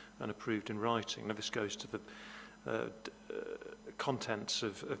to and approved in writing. Now this goes to the contents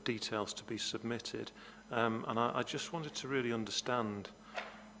of details to be submitted, and I just wanted to really understand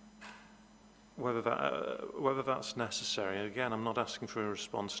whether that's necessary. And again, I'm not asking for a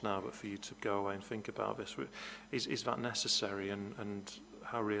response now, but for you to go away and think about this. Is that necessary, and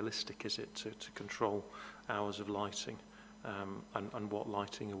how realistic is it to control hours of lighting, and what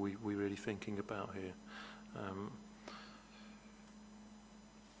lighting are we really thinking about here?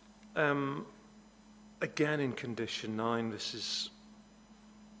 Again, in Condition 9, this is,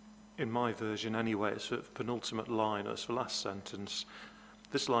 in my version anyway, it's the penultimate line, it's the last sentence.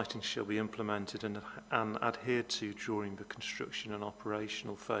 This lighting shall be implemented and adhered to during the construction and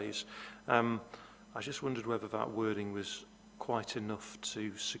operational phase. I just wondered whether that wording was quite enough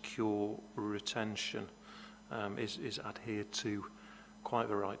to secure retention. Is adhered to quite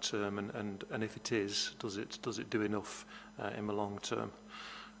the right term, and if it is, does it do enough in the long term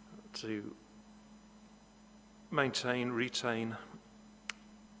to retain?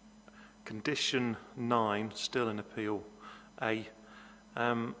 Condition 9, still in Appeal A.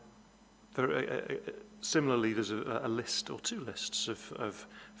 Similarly, there's a list or 2 lists of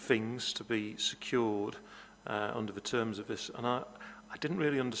things to be secured under the terms of this, and I didn't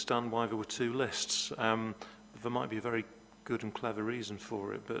really understand why there were 2 lists. There might be a very good and clever reason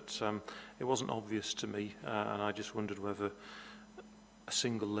for it, but it wasn't obvious to me, and I just wondered whether a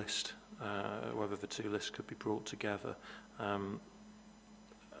single list, whether the 2 lists could be brought together,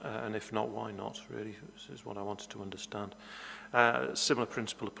 and if not, why not, really, is what I wanted to understand. Similar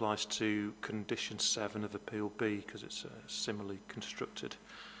principle applies to Condition 7 of Appeal B, because it's a similarly constructed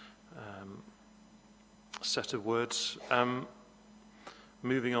set of words.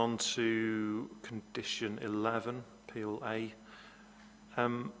 Moving on to Condition 11, Appeal A.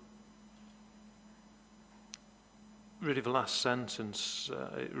 Really, the last sentence,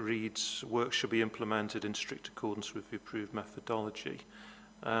 it reads, work should be implemented in strict accordance with the approved methodology.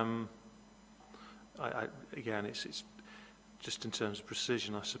 Again, it's just in terms of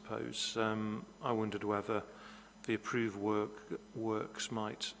precision, I suppose. I wondered whether the approved works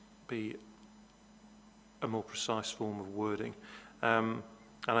might be a more precise form of wording. And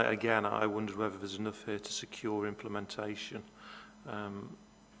again, I wondered whether there's enough here to secure implementation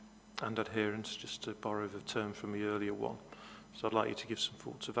and adherence, just to borrow the term from the earlier one. So I'd like you to give some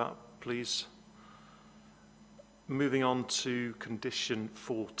thought to that, please. Moving on to condition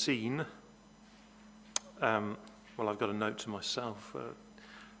 14. Well, I've got a note to myself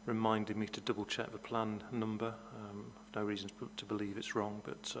reminding me to double check the plan number. I've no reason to believe it's wrong,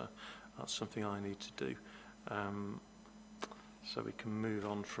 but that's something I need to do. So we can move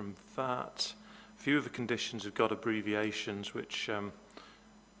on from that. A few of the conditions have got abbreviations, which are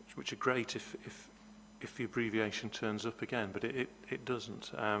great if the abbreviation turns up again, but it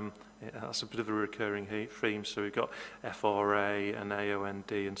doesn't. That's a bit of a recurring theme. So we've got FRA and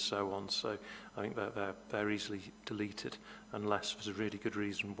AOND and so on. So I think they're easily deleted unless there's a really good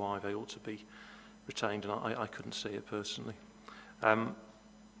reason why they ought to be retained, and I couldn't see it personally.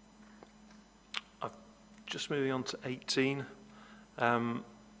 Just moving on to 18.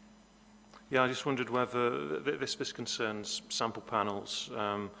 Yeah, I just wondered whether this concerns sample panels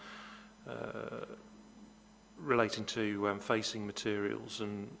relating to facing materials,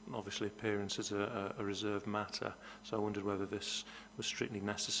 and obviously appearance is a reserved matter. So I wondered whether this was strictly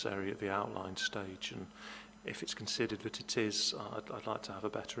necessary at the outline stage, and if it's considered that it is, I'd like to have a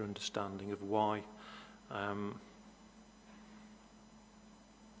better understanding of why.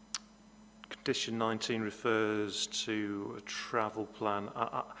 Condition 19 refers to a travel plan.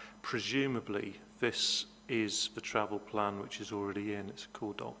 Presumably, this is the travel plan which is already in. It's a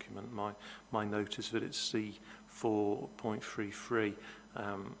core document. My note is that it's C4.33.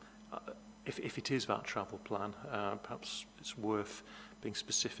 If it is that travel plan, perhaps it's worth being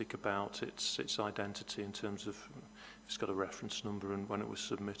specific about its identity in terms of if it's got a reference number and when it was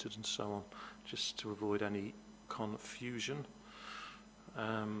submitted and so on, just to avoid any confusion.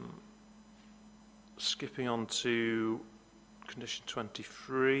 Skipping on to condition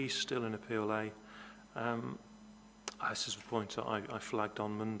 23, still in Appeal A. This is the point I flagged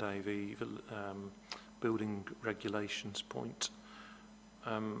on Monday, the building regulations point.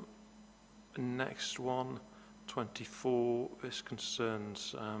 Next one, 24, this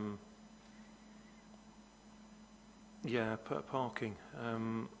concerns parking,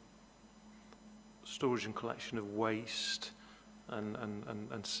 storage and collection of waste,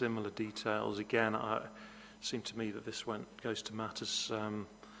 and similar details. Again, it seemed to me that this goes to matters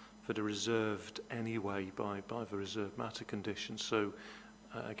that are reserved anyway by the reserved matter condition. So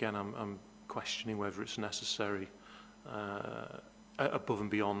again, I'm questioning whether it's necessary above and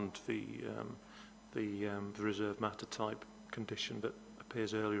beyond the reserved matter type condition that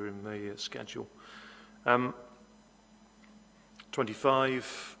appears earlier in the schedule.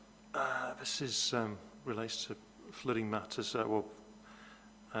 25. This is relates to flooding matters.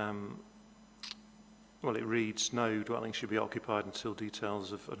 Well, it reads, no dwelling should be occupied until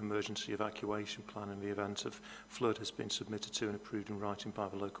details of an emergency evacuation plan in the event of flood has been submitted to and approved in writing by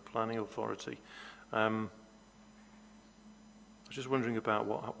the local planning authority. I was just wondering about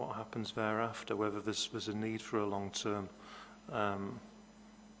what happens thereafter, whether there's a need for a long-term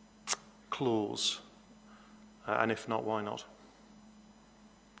clause, and if not, why not?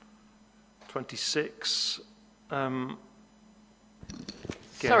 26.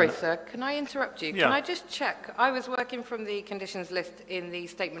 Sorry, sir, can I interrupt you? Yeah. Can I just check? I was working from the conditions list in the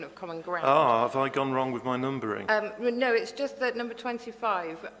Statement of Common Ground. Have I gone wrong with my numbering? No, it's just that number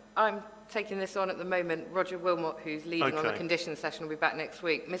 25, I'm taking this on at the moment. Roger Wilmot, who's leading on the conditions session, will be back next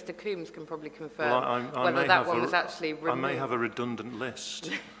week. Mr. Coombs can probably confirm whether that one was actually removed. I may have a redundant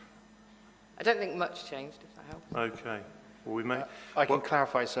list. I don't think much changed, if that helps. Okay. Well, we may. I can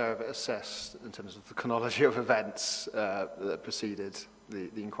clarify, sir, but assess in terms of the chronology of events that preceded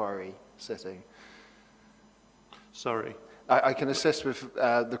the inquiry sitting. Sorry. I can assist with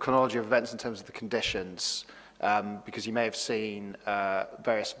the chronology of events in terms of the conditions, because you may have seen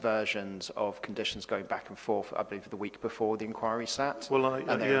various versions of conditions going back and forth, I believe, the week before the inquiry sat. Well,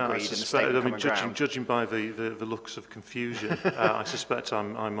 I suspect, judging by the looks of confusion, I suspect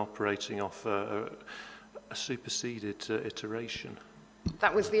I'm operating off a superseded iteration.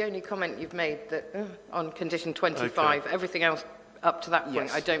 That was the only comment you've made that on condition 25. Okay. Everything else up to that point,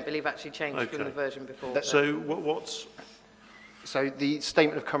 yes, I don't believe actually changed from the version before. So what's... So the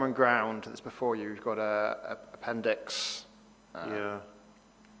Statement of Common Ground that's before you, you've got a appendix. Yeah.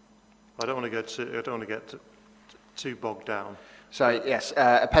 I don't want to get too bogged down. So yes,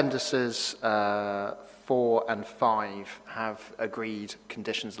 appendices 4 and 5 have agreed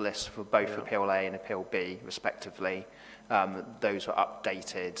conditions lists for both Appeal A and Appeal B, respectively. Those were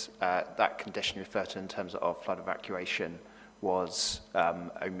updated. That condition you referred to in terms of flood evacuation was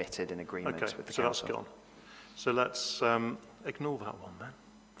omitted in agreement with the council. That's gone. So let's ignore that one then,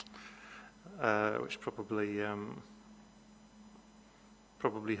 which probably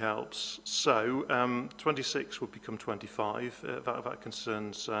helps. So 26 would become 25. That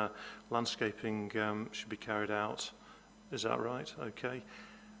concerns landscaping should be carried out. Is that right? Okay.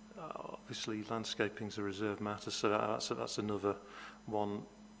 Obviously, landscaping is a reserved matter, so that's another one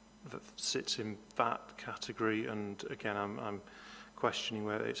that sits in that category. And again, I'm questioning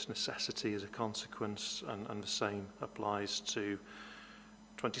whether its necessity is a consequence, and the same applies to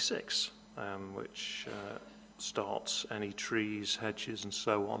 26, which starts any trees, hedges, and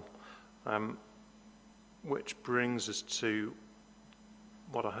so on. Which brings us to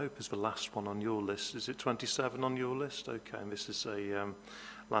what I hope is the last one on your list. Is it 27 on your list? Okay, and this is a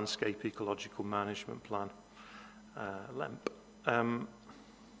landscape ecological management plan, LEMP.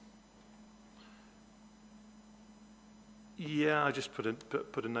 Yeah, I just put a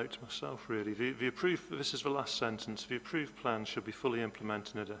note to myself, really. The approved, this is the last sentence, the approved plan should be fully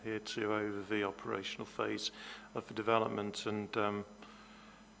implemented and adhered to over the operational phase of the development. And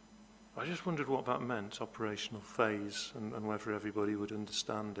I just wondered what that meant, operational phase, and whether everybody would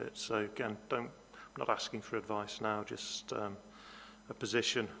understand it. So again, I'm not asking for advice now, just a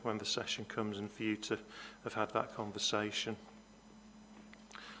position when the session comes and for you to have had that conversation.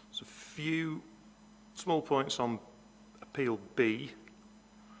 So a few small points on Appeal B.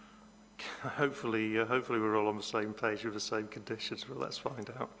 Hopefully we're all on the same page with the same conditions, but let's find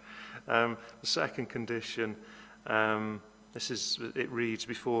out. The second condition, it reads,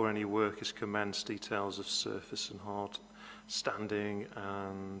 before any work is commenced, details of surface and hard standing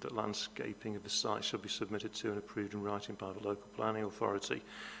and landscaping of the site shall be submitted to and approved in writing by the local planning authority.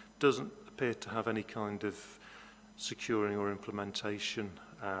 Doesn't appear to have any kind of securing or implementation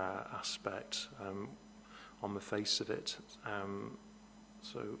aspect on the face of it.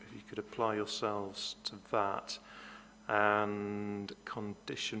 So if you could apply yourselves to that. And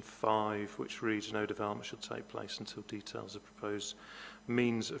condition 5, which reads, no development shall take place until details of proposed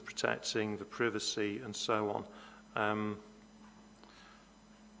means of protecting the privacy and so on.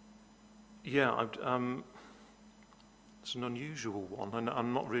 Yeah, it's an unusual one, and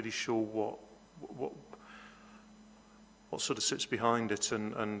I'm not really sure what sort of sits behind it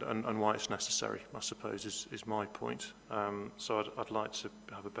and why it's necessary, I suppose, is my point. So I'd like to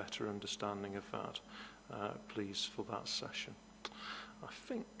have a better understanding of that, please, for that session. I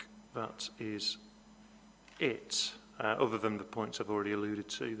think that is it, other than the points I've already alluded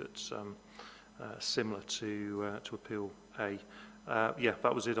to that's similar to Appeal A. Yeah,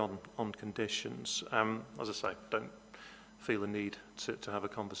 that was it on conditions. As I say, don't feel a need to have a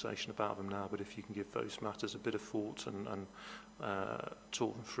conversation about them now, but if you can give those matters a bit of thought and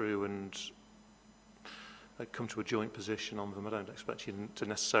talk them through and come to a joint position on them. I don't expect you to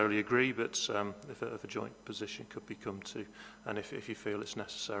necessarily agree, but if a joint position could be come to, and if you feel it's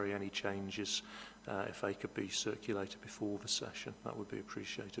necessary, any changes, if they could be circulated before the session, that would be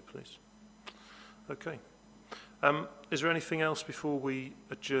appreciated, please. Okay. Is there anything else before we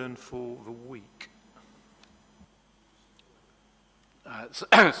adjourn for the week? So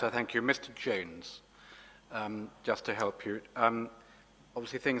thank you. Mr. Jones, just to help you.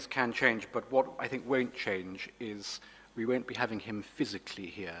 Obviously things can change, but what I think won't change is we won't be having him physically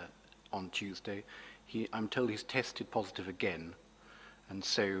here on Tuesday. I'm told he's tested positive again, and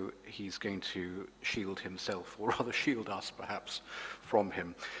so he's going to shield himself, or rather shield us perhaps, from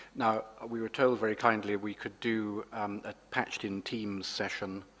him. Now, we were told very kindly we could do a patched-in Teams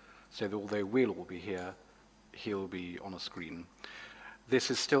session, so that although we'll all be here, he'll be on a screen.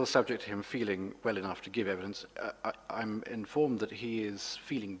 This is still subject to him feeling well enough to give evidence. I'm informed that he is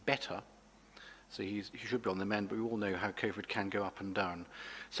feeling better, so he should be on the mend, but we all know how COVID can go up and down.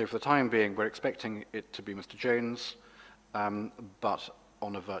 So for the time being, we're expecting it to be Mr. Jones, but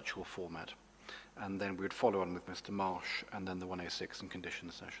on a virtual format. And then we would follow on with Mr. Marsh, and then the 106 and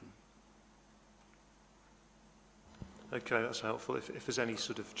conditions session. Okay, that's helpful. If there's any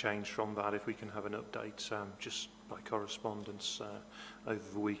sort of change from that, if we can have an update just by correspondence over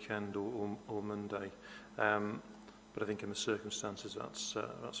the weekend or Monday. But I think in the circumstances, that's a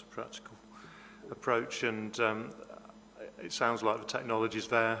practical approach, and it sounds like the technology is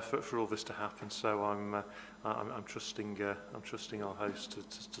there for all this to happen. So I'm trusting our host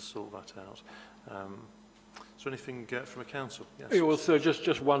to sort that out. Is there anything from a council? Yes. Yeah, well, sir,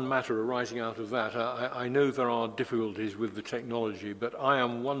 just one matter arising out of that. I know there are difficulties with the technology, but I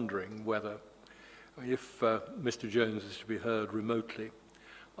am wondering whether, if Mr. Jones is to be heard remotely,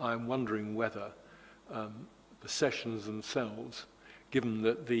 I'm wondering whether the sessions themselves, given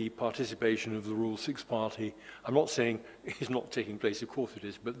that the participation of the Rule 6 party, I'm not saying is not taking place, of course it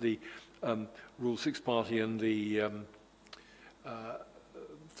is, but the Rule 6 party and the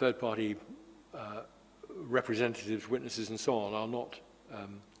third party representatives, witnesses and so on are not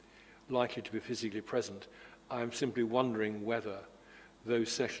likely to be physically present. I'm simply wondering whether those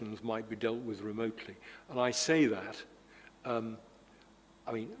sessions might be dealt with remotely. And I say that,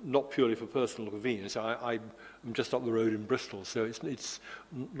 I mean, not purely for personal convenience. I'm just up the road in Bristol, so it's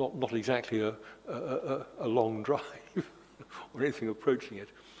not exactly a long drive or anything approaching it.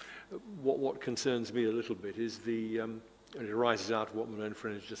 What concerns me a little bit is the, and it arises out of what my own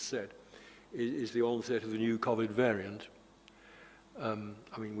friend has just said, is the onset of the new COVID variant. I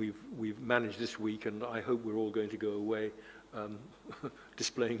mean, we've managed this week, and I hope we're all going to go away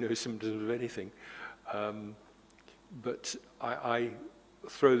displaying no symptoms of anything. But I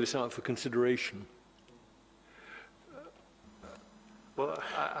throw this out for consideration. Well,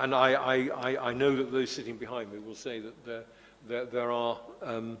 and I know that those sitting behind me will say that there are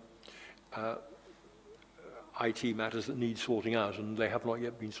IT matters that need sorting out, and they have not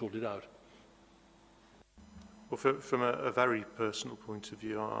yet been sorted out. Well, from a very personal point of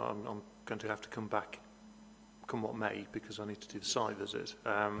view, I'm going to have to come back, come what may, because I need to do the site visit.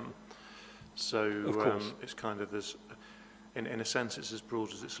 So it's kind of as, in a sense, it's as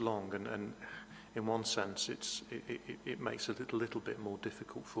broad as it's long, and in one sense, it makes it a little bit more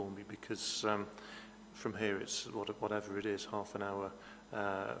difficult for me because from here it's whatever it is, half an hour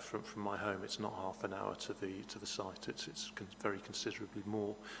from my home. It's not half an hour to the site. It's very considerably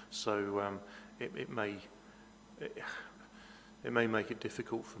more. So it may make it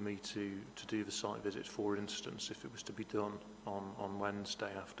difficult for me to do the site visit, for instance, if it was to be done on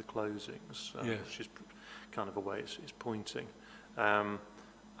Wednesday after closings, yes. Which is kind of a way it's pointing. And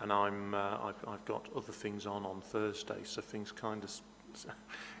I've got other things on Thursday, so things kind of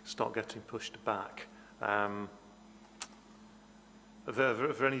start getting pushed back. Are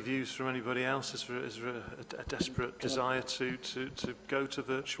there any views from anybody else? Is there a desperate desire to go to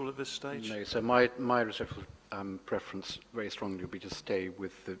virtual at this stage? No, so my respectful preference very strongly would be to stay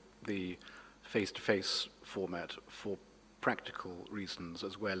with the face-to-face format for practical reasons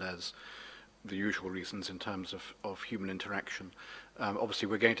as well as the usual reasons in terms of human interaction. Obviously,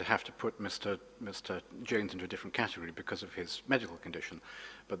 we're going to have to put Mr. Jones into a different category because of his medical condition,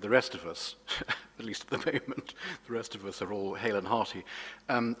 but the rest of us, at least at the moment, the rest of us are all hale and hearty.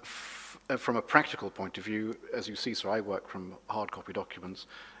 From a practical point of view, as you see, sir, I work from hard copy documents.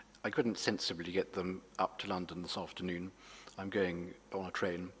 I couldn't sensibly get them up to London this afternoon. I'm going on a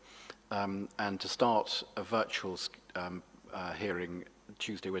train. And to start a virtual hearing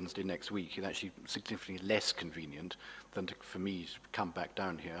Tuesday, Wednesday next week is actually significantly less convenient than for me to come back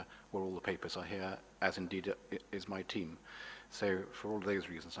down here where all the papers are here, as indeed is my team. So for all those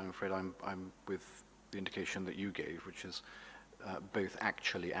reasons, I'm afraid I'm with the indication that you gave, which is both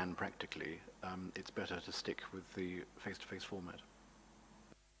actually and practically, it's better to stick with the face-to-face format.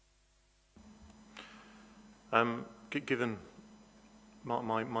 Given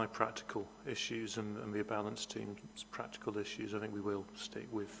my practical issues and the balance team's practical issues, I think we will stick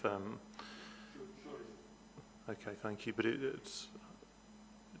with. Okay, thank you. But it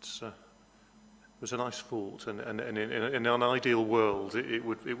was a nice thought, and in an ideal world, it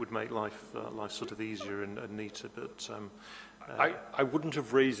would make life sort of easier and neater. But I wouldn't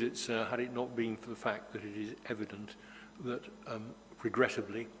have raised it, sir, had it not been for the fact that it is evident that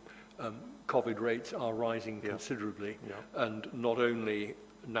regrettably COVID rates are rising considerably, and not only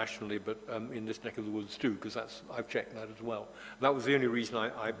nationally but in this neck of the woods too, because I've checked that as well. That was the only reason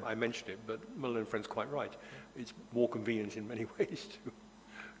I mentioned it, but Muller and friend's quite right. It's more convenient in many ways to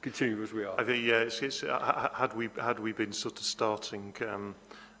continue as we are. I think had we been sort of starting,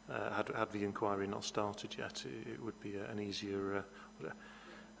 had the inquiry not started yet, it would be an easier,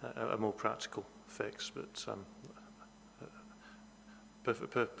 a more practical fix. But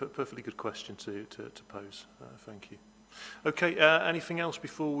perfectly good question to pose. Thank you. Okay, anything else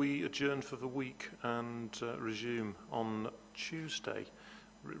before we adjourn for the week and resume on Tuesday?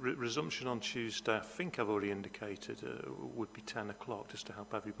 Resumption on Tuesday, I think I've already indicated, would be 10 o'clock, just to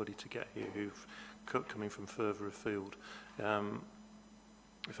help everybody to get here who've coming from further afield.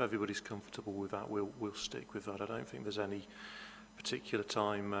 If everybody's comfortable with that, we'll stick with that. I don't think there's any particular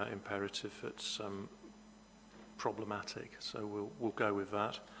time imperative that's problematic, so we'll go with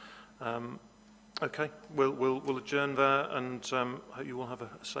that. Okay, we'll adjourn there, and hope you all have a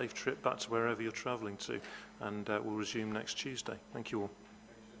safe trip back to wherever you're travelling to, and we'll resume next Tuesday. Thank you all.